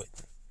depth to it.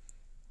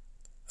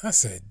 I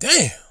said,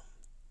 damn.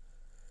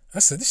 I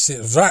said, this shit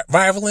is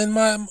rivaling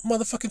my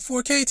motherfucking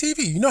 4K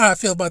TV. You know how I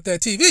feel about that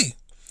TV.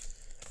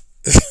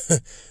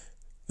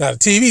 Now, the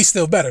TV's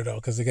still better, though,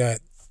 because it got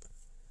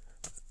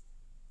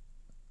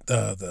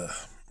the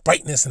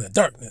brightness and the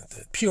darkness,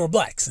 the pure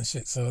blacks and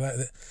shit. So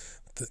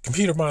the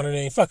computer monitor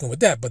ain't fucking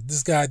with that. But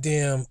this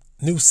goddamn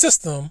new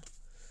system,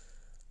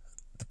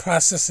 the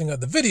processing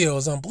of the video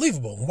is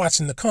unbelievable. I'm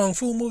watching the Kung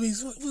Fu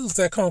movies. What was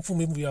that Kung Fu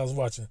movie I was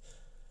watching?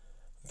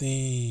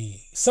 The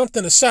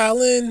something of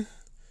Shaolin.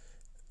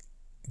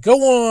 Go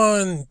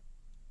on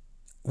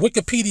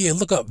Wikipedia and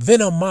look up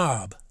Venom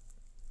Mob.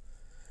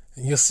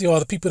 And you'll see all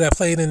the people that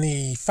played in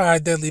the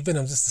 5 Deadly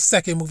Venoms. It's the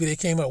second movie they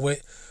came up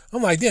with.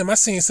 I'm like, damn, I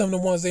seen some of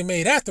the ones they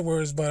made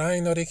afterwards, but I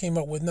didn't know they came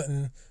up with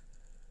nothing.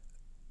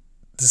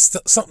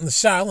 Something to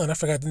Shaolin. I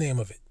forgot the name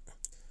of it.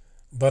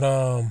 But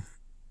I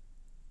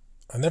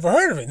never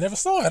heard of it, never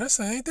saw it. I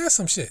said, ain't that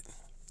some shit?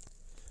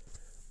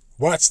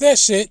 Watch that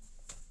shit.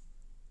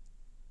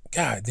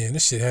 God damn,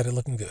 this shit had it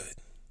looking good.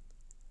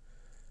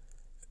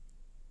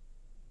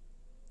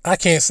 I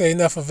can't say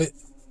enough of it.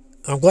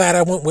 I'm glad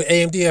I went with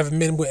AMD. I haven't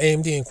been with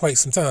AMD in quite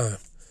some time.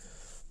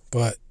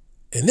 But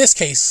in this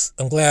case,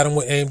 I'm glad I'm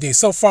with AMD.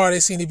 So far,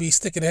 they seem to be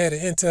sticking ahead of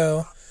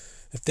Intel.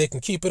 If they can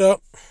keep it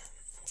up,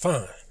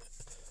 fine.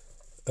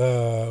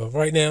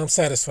 Right now, I'm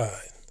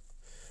satisfied.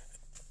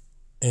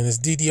 And it's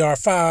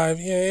DDR5.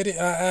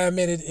 Yeah, I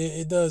admit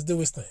it does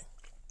do its thing.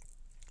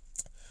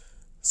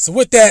 So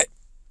with that,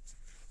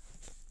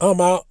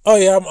 I'm out. Oh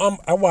yeah,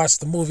 I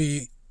watched the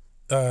movie.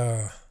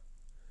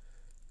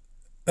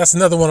 That's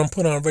another one I'm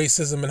putting on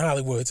racism in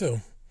Hollywood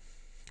too.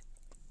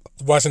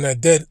 Watching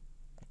that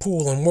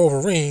Deadpool and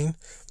Wolverine.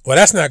 Well,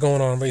 that's not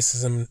going on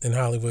racism in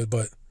Hollywood,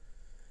 but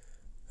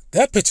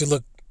that picture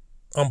looked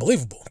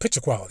unbelievable.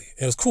 Picture quality.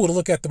 It was cool to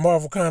look at the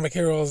Marvel comic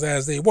heroes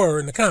as they were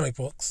in the comic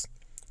books.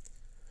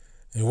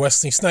 And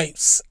Wesley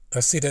Snipes, I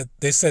see that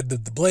they said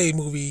that the Blade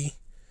movie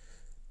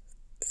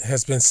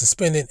has been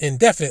suspended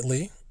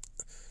indefinitely.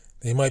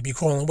 They might be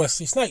calling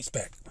Wesley Snipes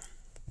back.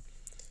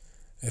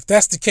 If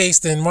that's the case,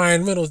 then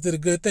Ryan Reynolds did a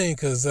good thing,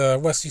 because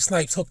Wesley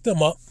Snipes hooked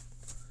him up,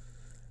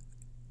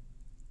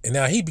 and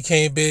now he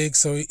became big.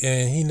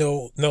 And he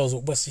knows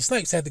what Wesley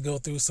Snipes had to go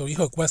through, so he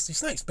hooked Wesley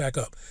Snipes back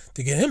up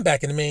to get him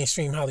back in the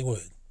mainstream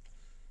Hollywood.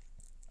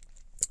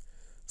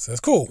 So that's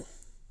cool.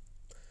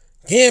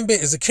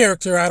 Gambit is a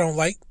character I don't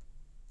like,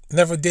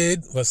 never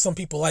did, but some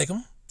people like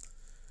him.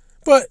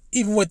 But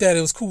even with that,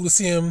 it was cool to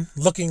see him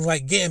looking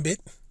like Gambit.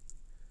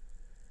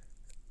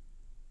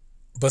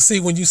 But see,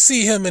 when you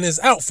see him in his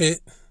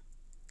outfit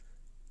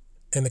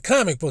in the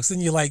comic books,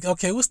 then you're like,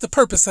 okay, what's the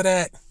purpose of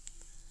that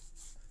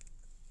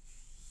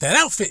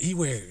outfit he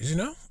wears, you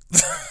know?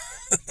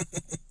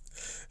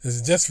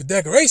 Is it just for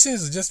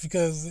decorations? Is it just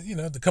because,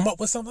 to come up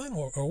with something,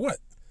 or what?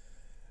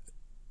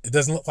 It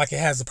doesn't look like it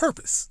has a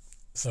purpose.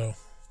 So,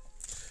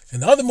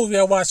 and the other movie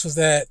I watched was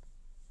that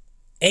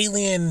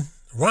Alien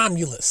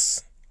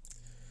Romulus.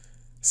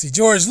 See,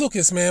 George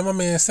Lucas, man, my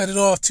man set it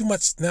off too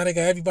much. Now they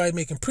got everybody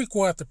making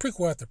prequel after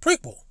prequel after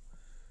prequel.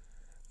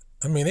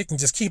 I mean, they can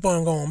just keep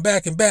on going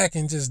back and back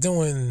and just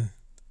doing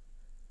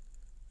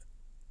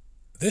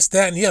this,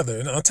 that, and the other.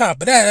 And on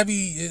top of that,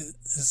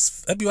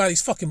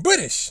 everybody's fucking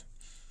British.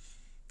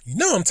 You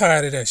know I'm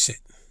tired of that shit.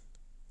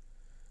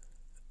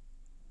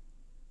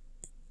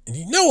 And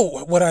you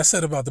know what I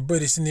said about the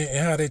British and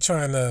how they're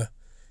trying to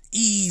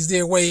ease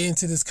their way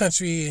into this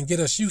country and get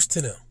us used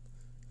to them,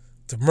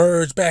 to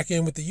merge back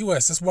in with the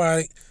U.S. That's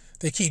why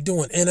they keep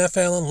doing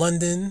NFL in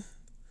London.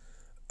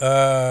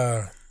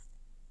 Matter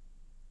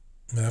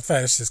of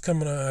fact, it's just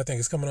coming on. I think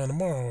it's coming on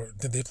tomorrow. Or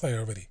did they play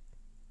already?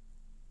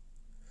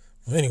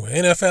 Well, anyway,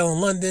 NFL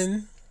in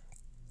London.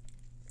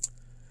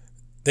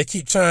 They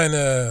keep trying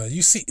to.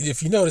 You see,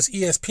 if you notice,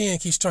 ESPN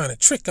keeps trying to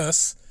trick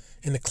us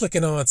into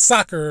clicking on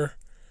soccer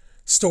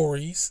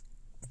stories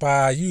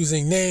by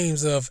using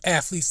names of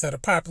athletes that are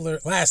popular,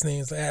 last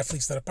names of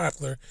athletes that are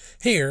popular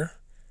here,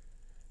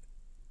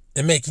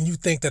 and making you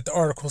think that the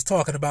article is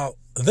talking about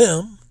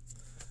them,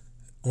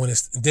 when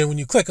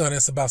you click on it,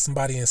 it's about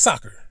somebody in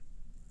soccer.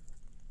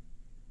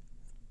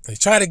 They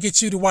try to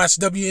get you to watch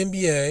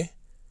WNBA.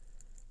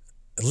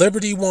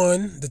 Liberty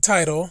won the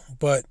title,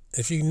 but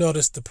if you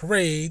notice the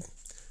parade,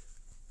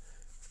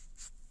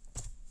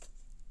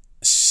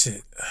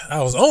 shit,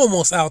 I was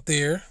almost out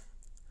there,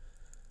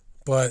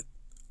 but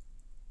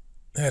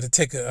I had to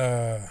take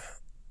a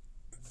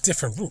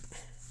different route.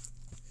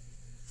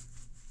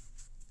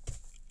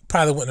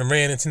 Probably wouldn't have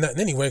ran into nothing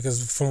anyway,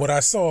 because from what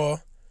I saw,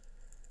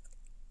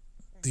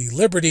 the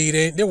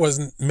Liberty, there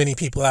wasn't many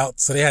people out,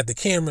 so they had the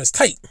cameras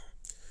tight,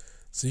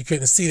 so you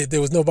couldn't see that there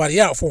was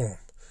nobody out for them.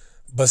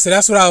 But see,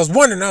 that's what I was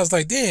wondering. I was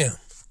like, damn,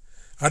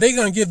 are they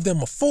going to give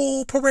them a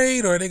full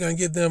parade, or are they going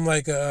to give them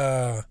like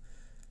a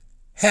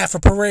half a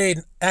parade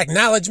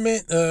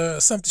acknowledgement,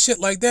 something shit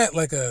like that,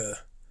 like to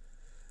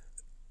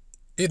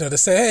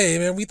say, hey,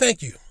 man, we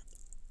thank you.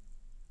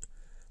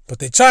 But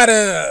they try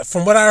to,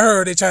 from what I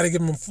heard, they try to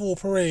give them a full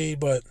parade,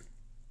 but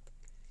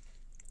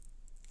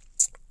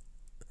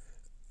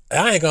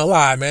I ain't gonna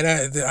lie, man.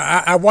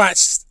 I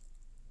watched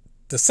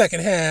the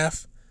second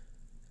half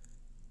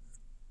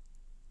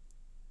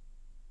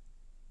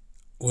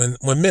when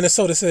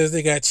Minnesota says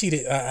they got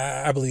cheated.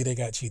 I believe they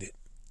got cheated.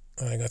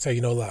 I ain't gonna tell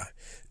you no lie.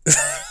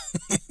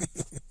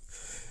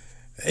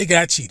 They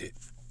got cheated.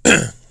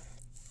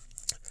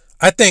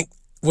 I think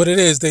what it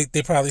is,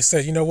 they probably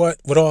said, you know what,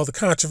 with all the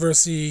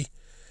controversy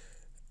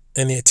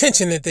and the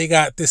attention that they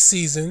got this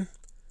season,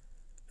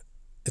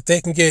 if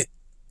they can get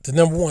the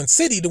number one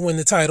city to win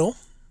the title,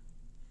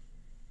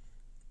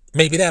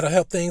 maybe that'll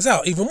help things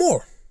out even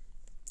more.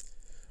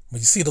 When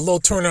you see the low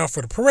turnout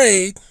for the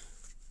parade,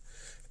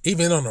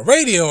 even on the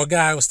radio, a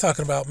guy was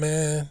talking about,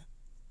 man,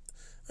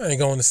 I ain't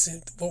going to see,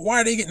 but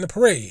why are they getting the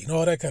parade and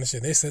all that kind of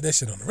shit. They said that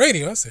shit on the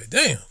radio. I said,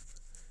 damn.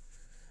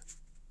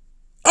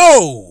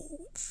 Oh,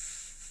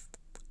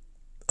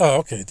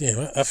 okay,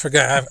 damn. I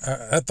forgot.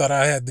 I thought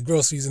I had the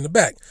groceries in the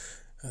back.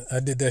 I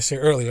did that shit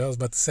earlier. I was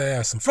about to say I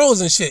have some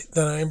frozen shit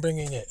that I ain't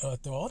bringing yet.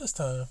 After all this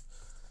time,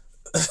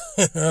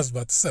 I was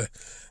about to say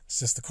it's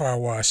just the car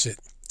wash shit.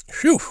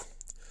 Phew.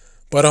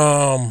 But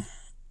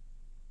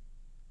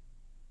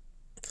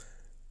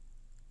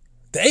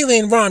the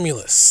Alien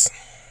Romulus,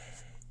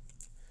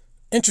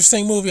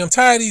 interesting movie. I'm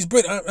tired of these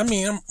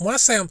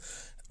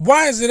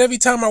why is it every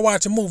time I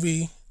watch a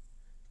movie,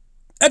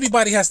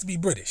 everybody has to be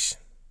British?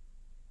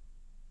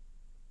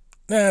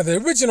 Now, the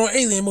original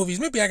Alien movies,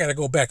 maybe I got to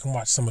go back and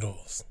watch some of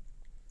those.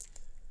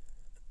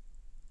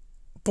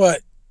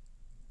 But,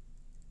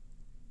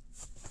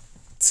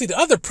 see, the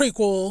other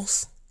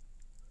prequels,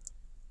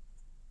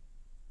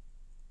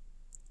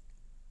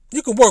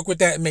 you can work with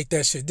that and make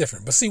that shit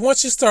different. But see,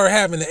 once you start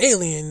having the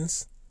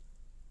aliens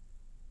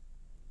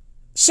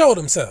show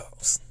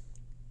themselves,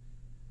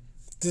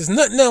 there's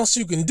nothing else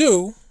you can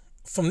do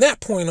from that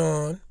point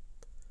on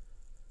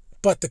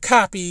but to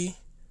copy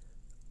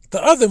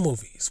the other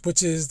movies,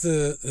 which is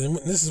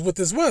this is what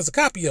this was, a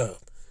copy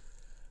of.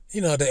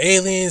 The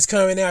aliens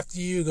coming after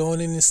you, going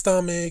in your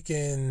stomach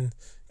and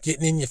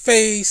getting in your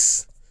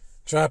face,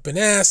 dropping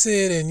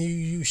acid, and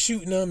you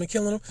shooting them and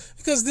killing them.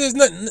 Because there's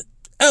nothing,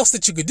 else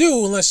that you could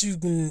do unless you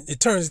can, it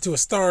turns into a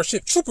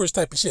Starship Troopers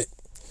type of shit.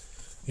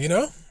 You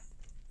know?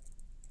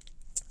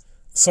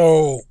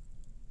 So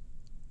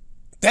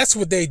that's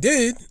what they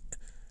did.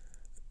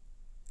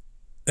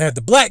 They had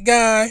the black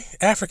guy,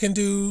 African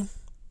dude,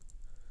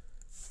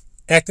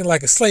 acting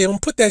like a slave. I'm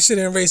put that shit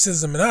in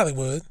racism in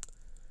Hollywood.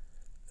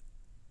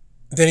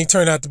 Then he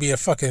turned out to be a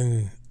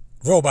fucking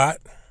robot.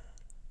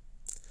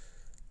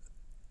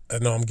 I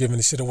know I'm giving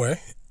this shit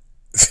away.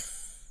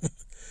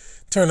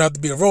 Turned out to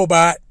be a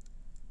robot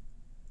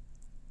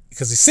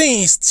because he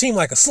seemed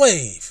like a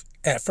slave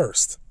at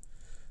first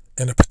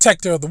and a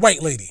protector of the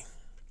white lady.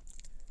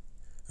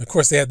 And of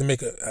course, they had to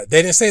make a.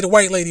 They didn't say the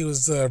white lady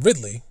was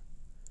Ridley,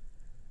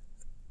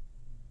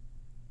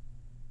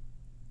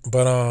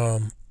 but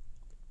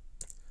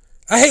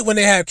I hate when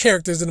they have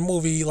characters in the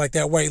movie like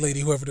that white lady,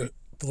 whoever the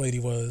lady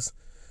was.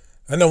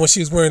 I know when she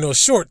was wearing those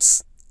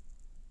shorts,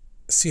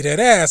 see that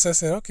ass, I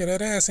said, okay,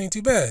 that ass ain't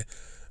too bad.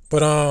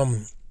 But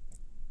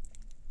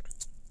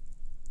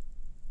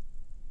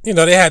you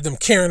know, they had them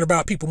caring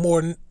about people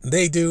more than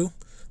they do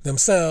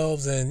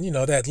themselves, and you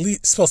know, that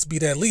supposed to be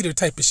that leader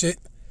type of shit.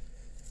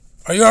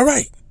 Are you all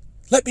right?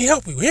 Let me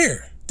help you.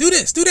 Here, do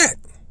this, do that.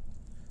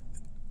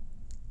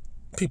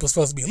 People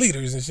supposed to be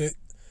leaders and shit.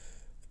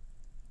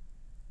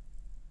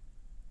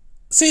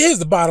 See, here's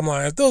the bottom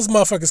line. If those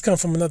motherfuckers come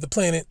from another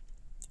planet,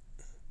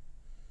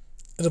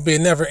 it'll be a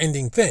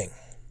never-ending thing.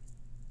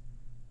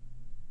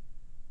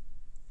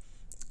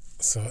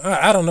 So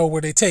I don't know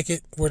where they take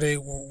it, where they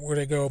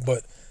go,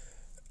 but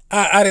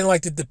I didn't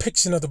like the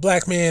depiction of the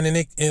black man, and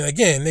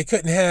again, they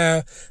couldn't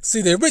have.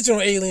 See, the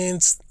original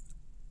aliens,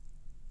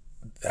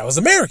 that was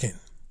American.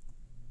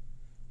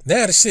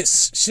 Now the shit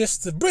shifts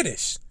to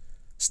British.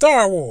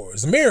 Star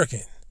Wars,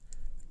 American.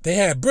 They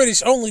had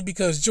British only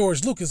because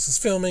George Lucas was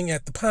filming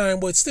at the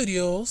Pinewood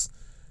Studios,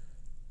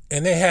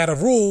 and they had a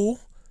rule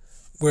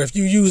where if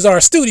you use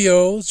our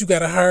studios, you got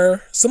to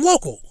hire some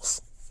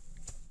locals.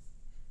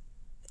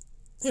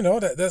 You know,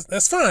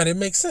 that's fine. It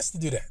makes sense to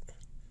do that.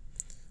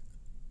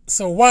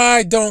 So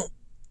why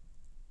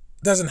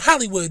doesn't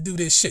Hollywood do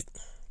this shit?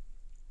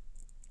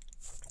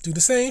 Do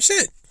the same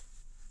shit.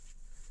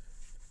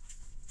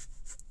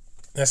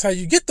 That's how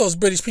you get those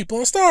British people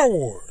in Star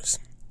Wars.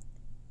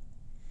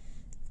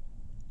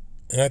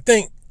 And I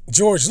think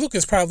George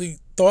Lucas probably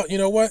thought, you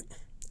know what?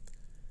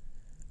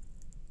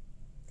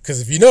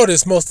 Because if you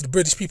notice, most of the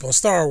British people in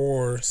Star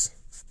Wars,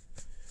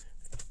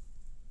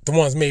 the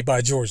ones made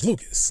by George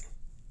Lucas,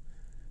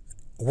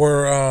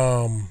 were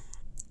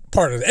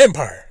part of the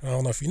Empire. I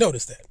don't know if you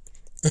noticed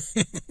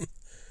that.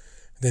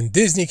 Then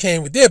Disney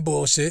came with their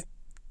bullshit.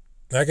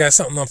 I got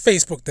something on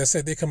Facebook that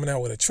said they're coming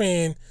out with a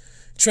trainee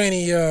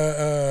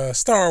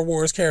Star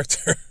Wars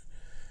character.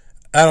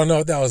 I don't know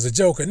if that was a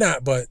joke or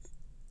not, but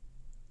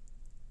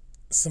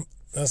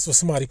that's what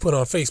somebody put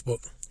on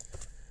Facebook.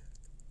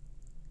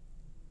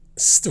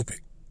 Stupid.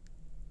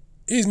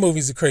 These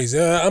movies are crazy.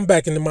 I'm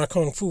back into my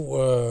kung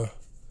fu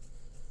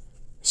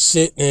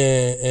shit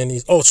and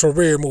these ultra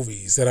rare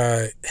movies that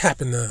I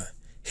happen to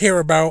hear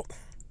about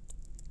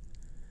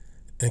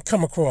and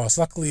come across.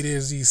 Luckily,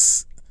 there's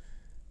these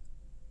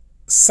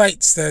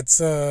sites that's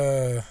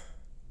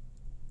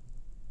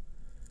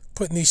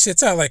putting these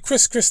shits out. Like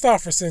Chris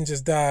Christopherson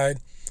just died.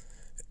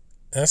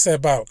 And I said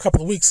about a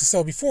couple of weeks or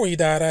so before he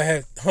died, I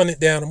had hunted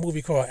down a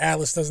movie called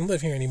Alice Doesn't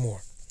Live Here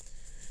Anymore,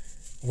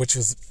 which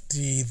was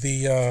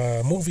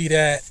the movie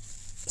that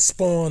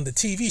spawned the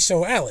TV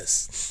show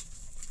Alice.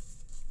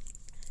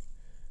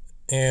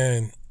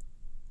 And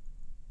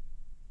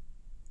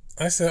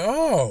I said,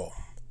 oh.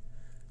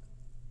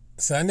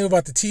 So I knew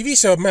about the TV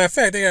show. Matter of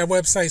fact, they got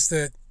websites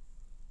that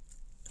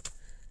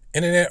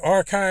Internet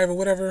Archive or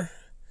whatever.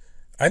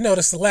 I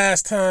noticed the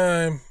last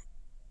time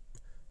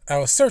I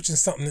was searching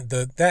something,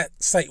 that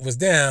site was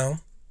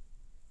down.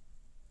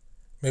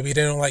 Maybe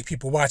they don't like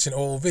people watching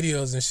old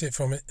videos and shit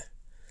from it,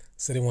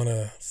 so they want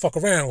to fuck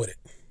around with it.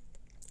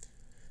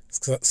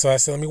 So I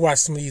said, let me watch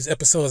some of these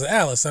episodes of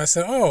Alice. And I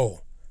said,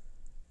 oh,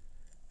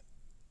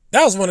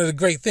 that was one of the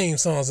great theme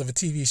songs of a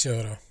TV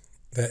show, though.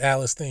 That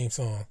Alice theme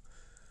song.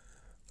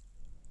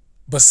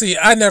 But see,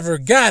 I never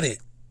got it.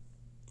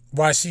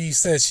 Why she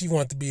said she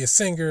wanted to be a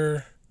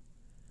singer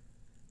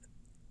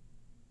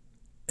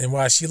and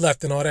why she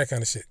left and all that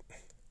kind of shit.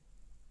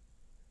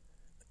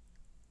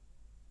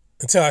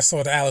 Until I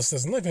saw the Alice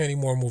Doesn't Live Here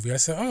Anymore movie. I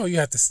said, oh,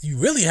 you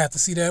really have to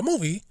see that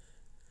movie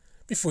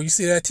before you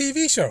see that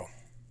TV show.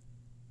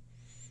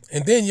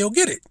 And then you'll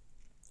get it.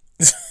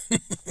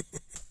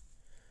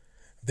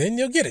 Then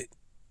you'll get it.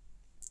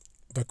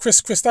 But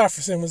Chris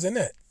Christopherson was in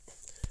that.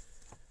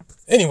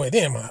 Anyway,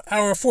 damn, an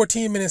hour and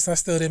 14 minutes, I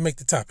still didn't make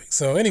the topic.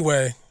 So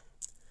anyway,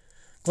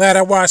 glad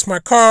I washed my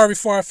car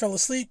before I fell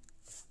asleep.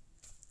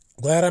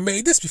 Glad I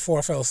made this before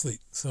I fell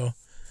asleep. So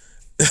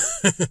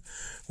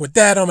with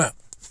that, I'm out.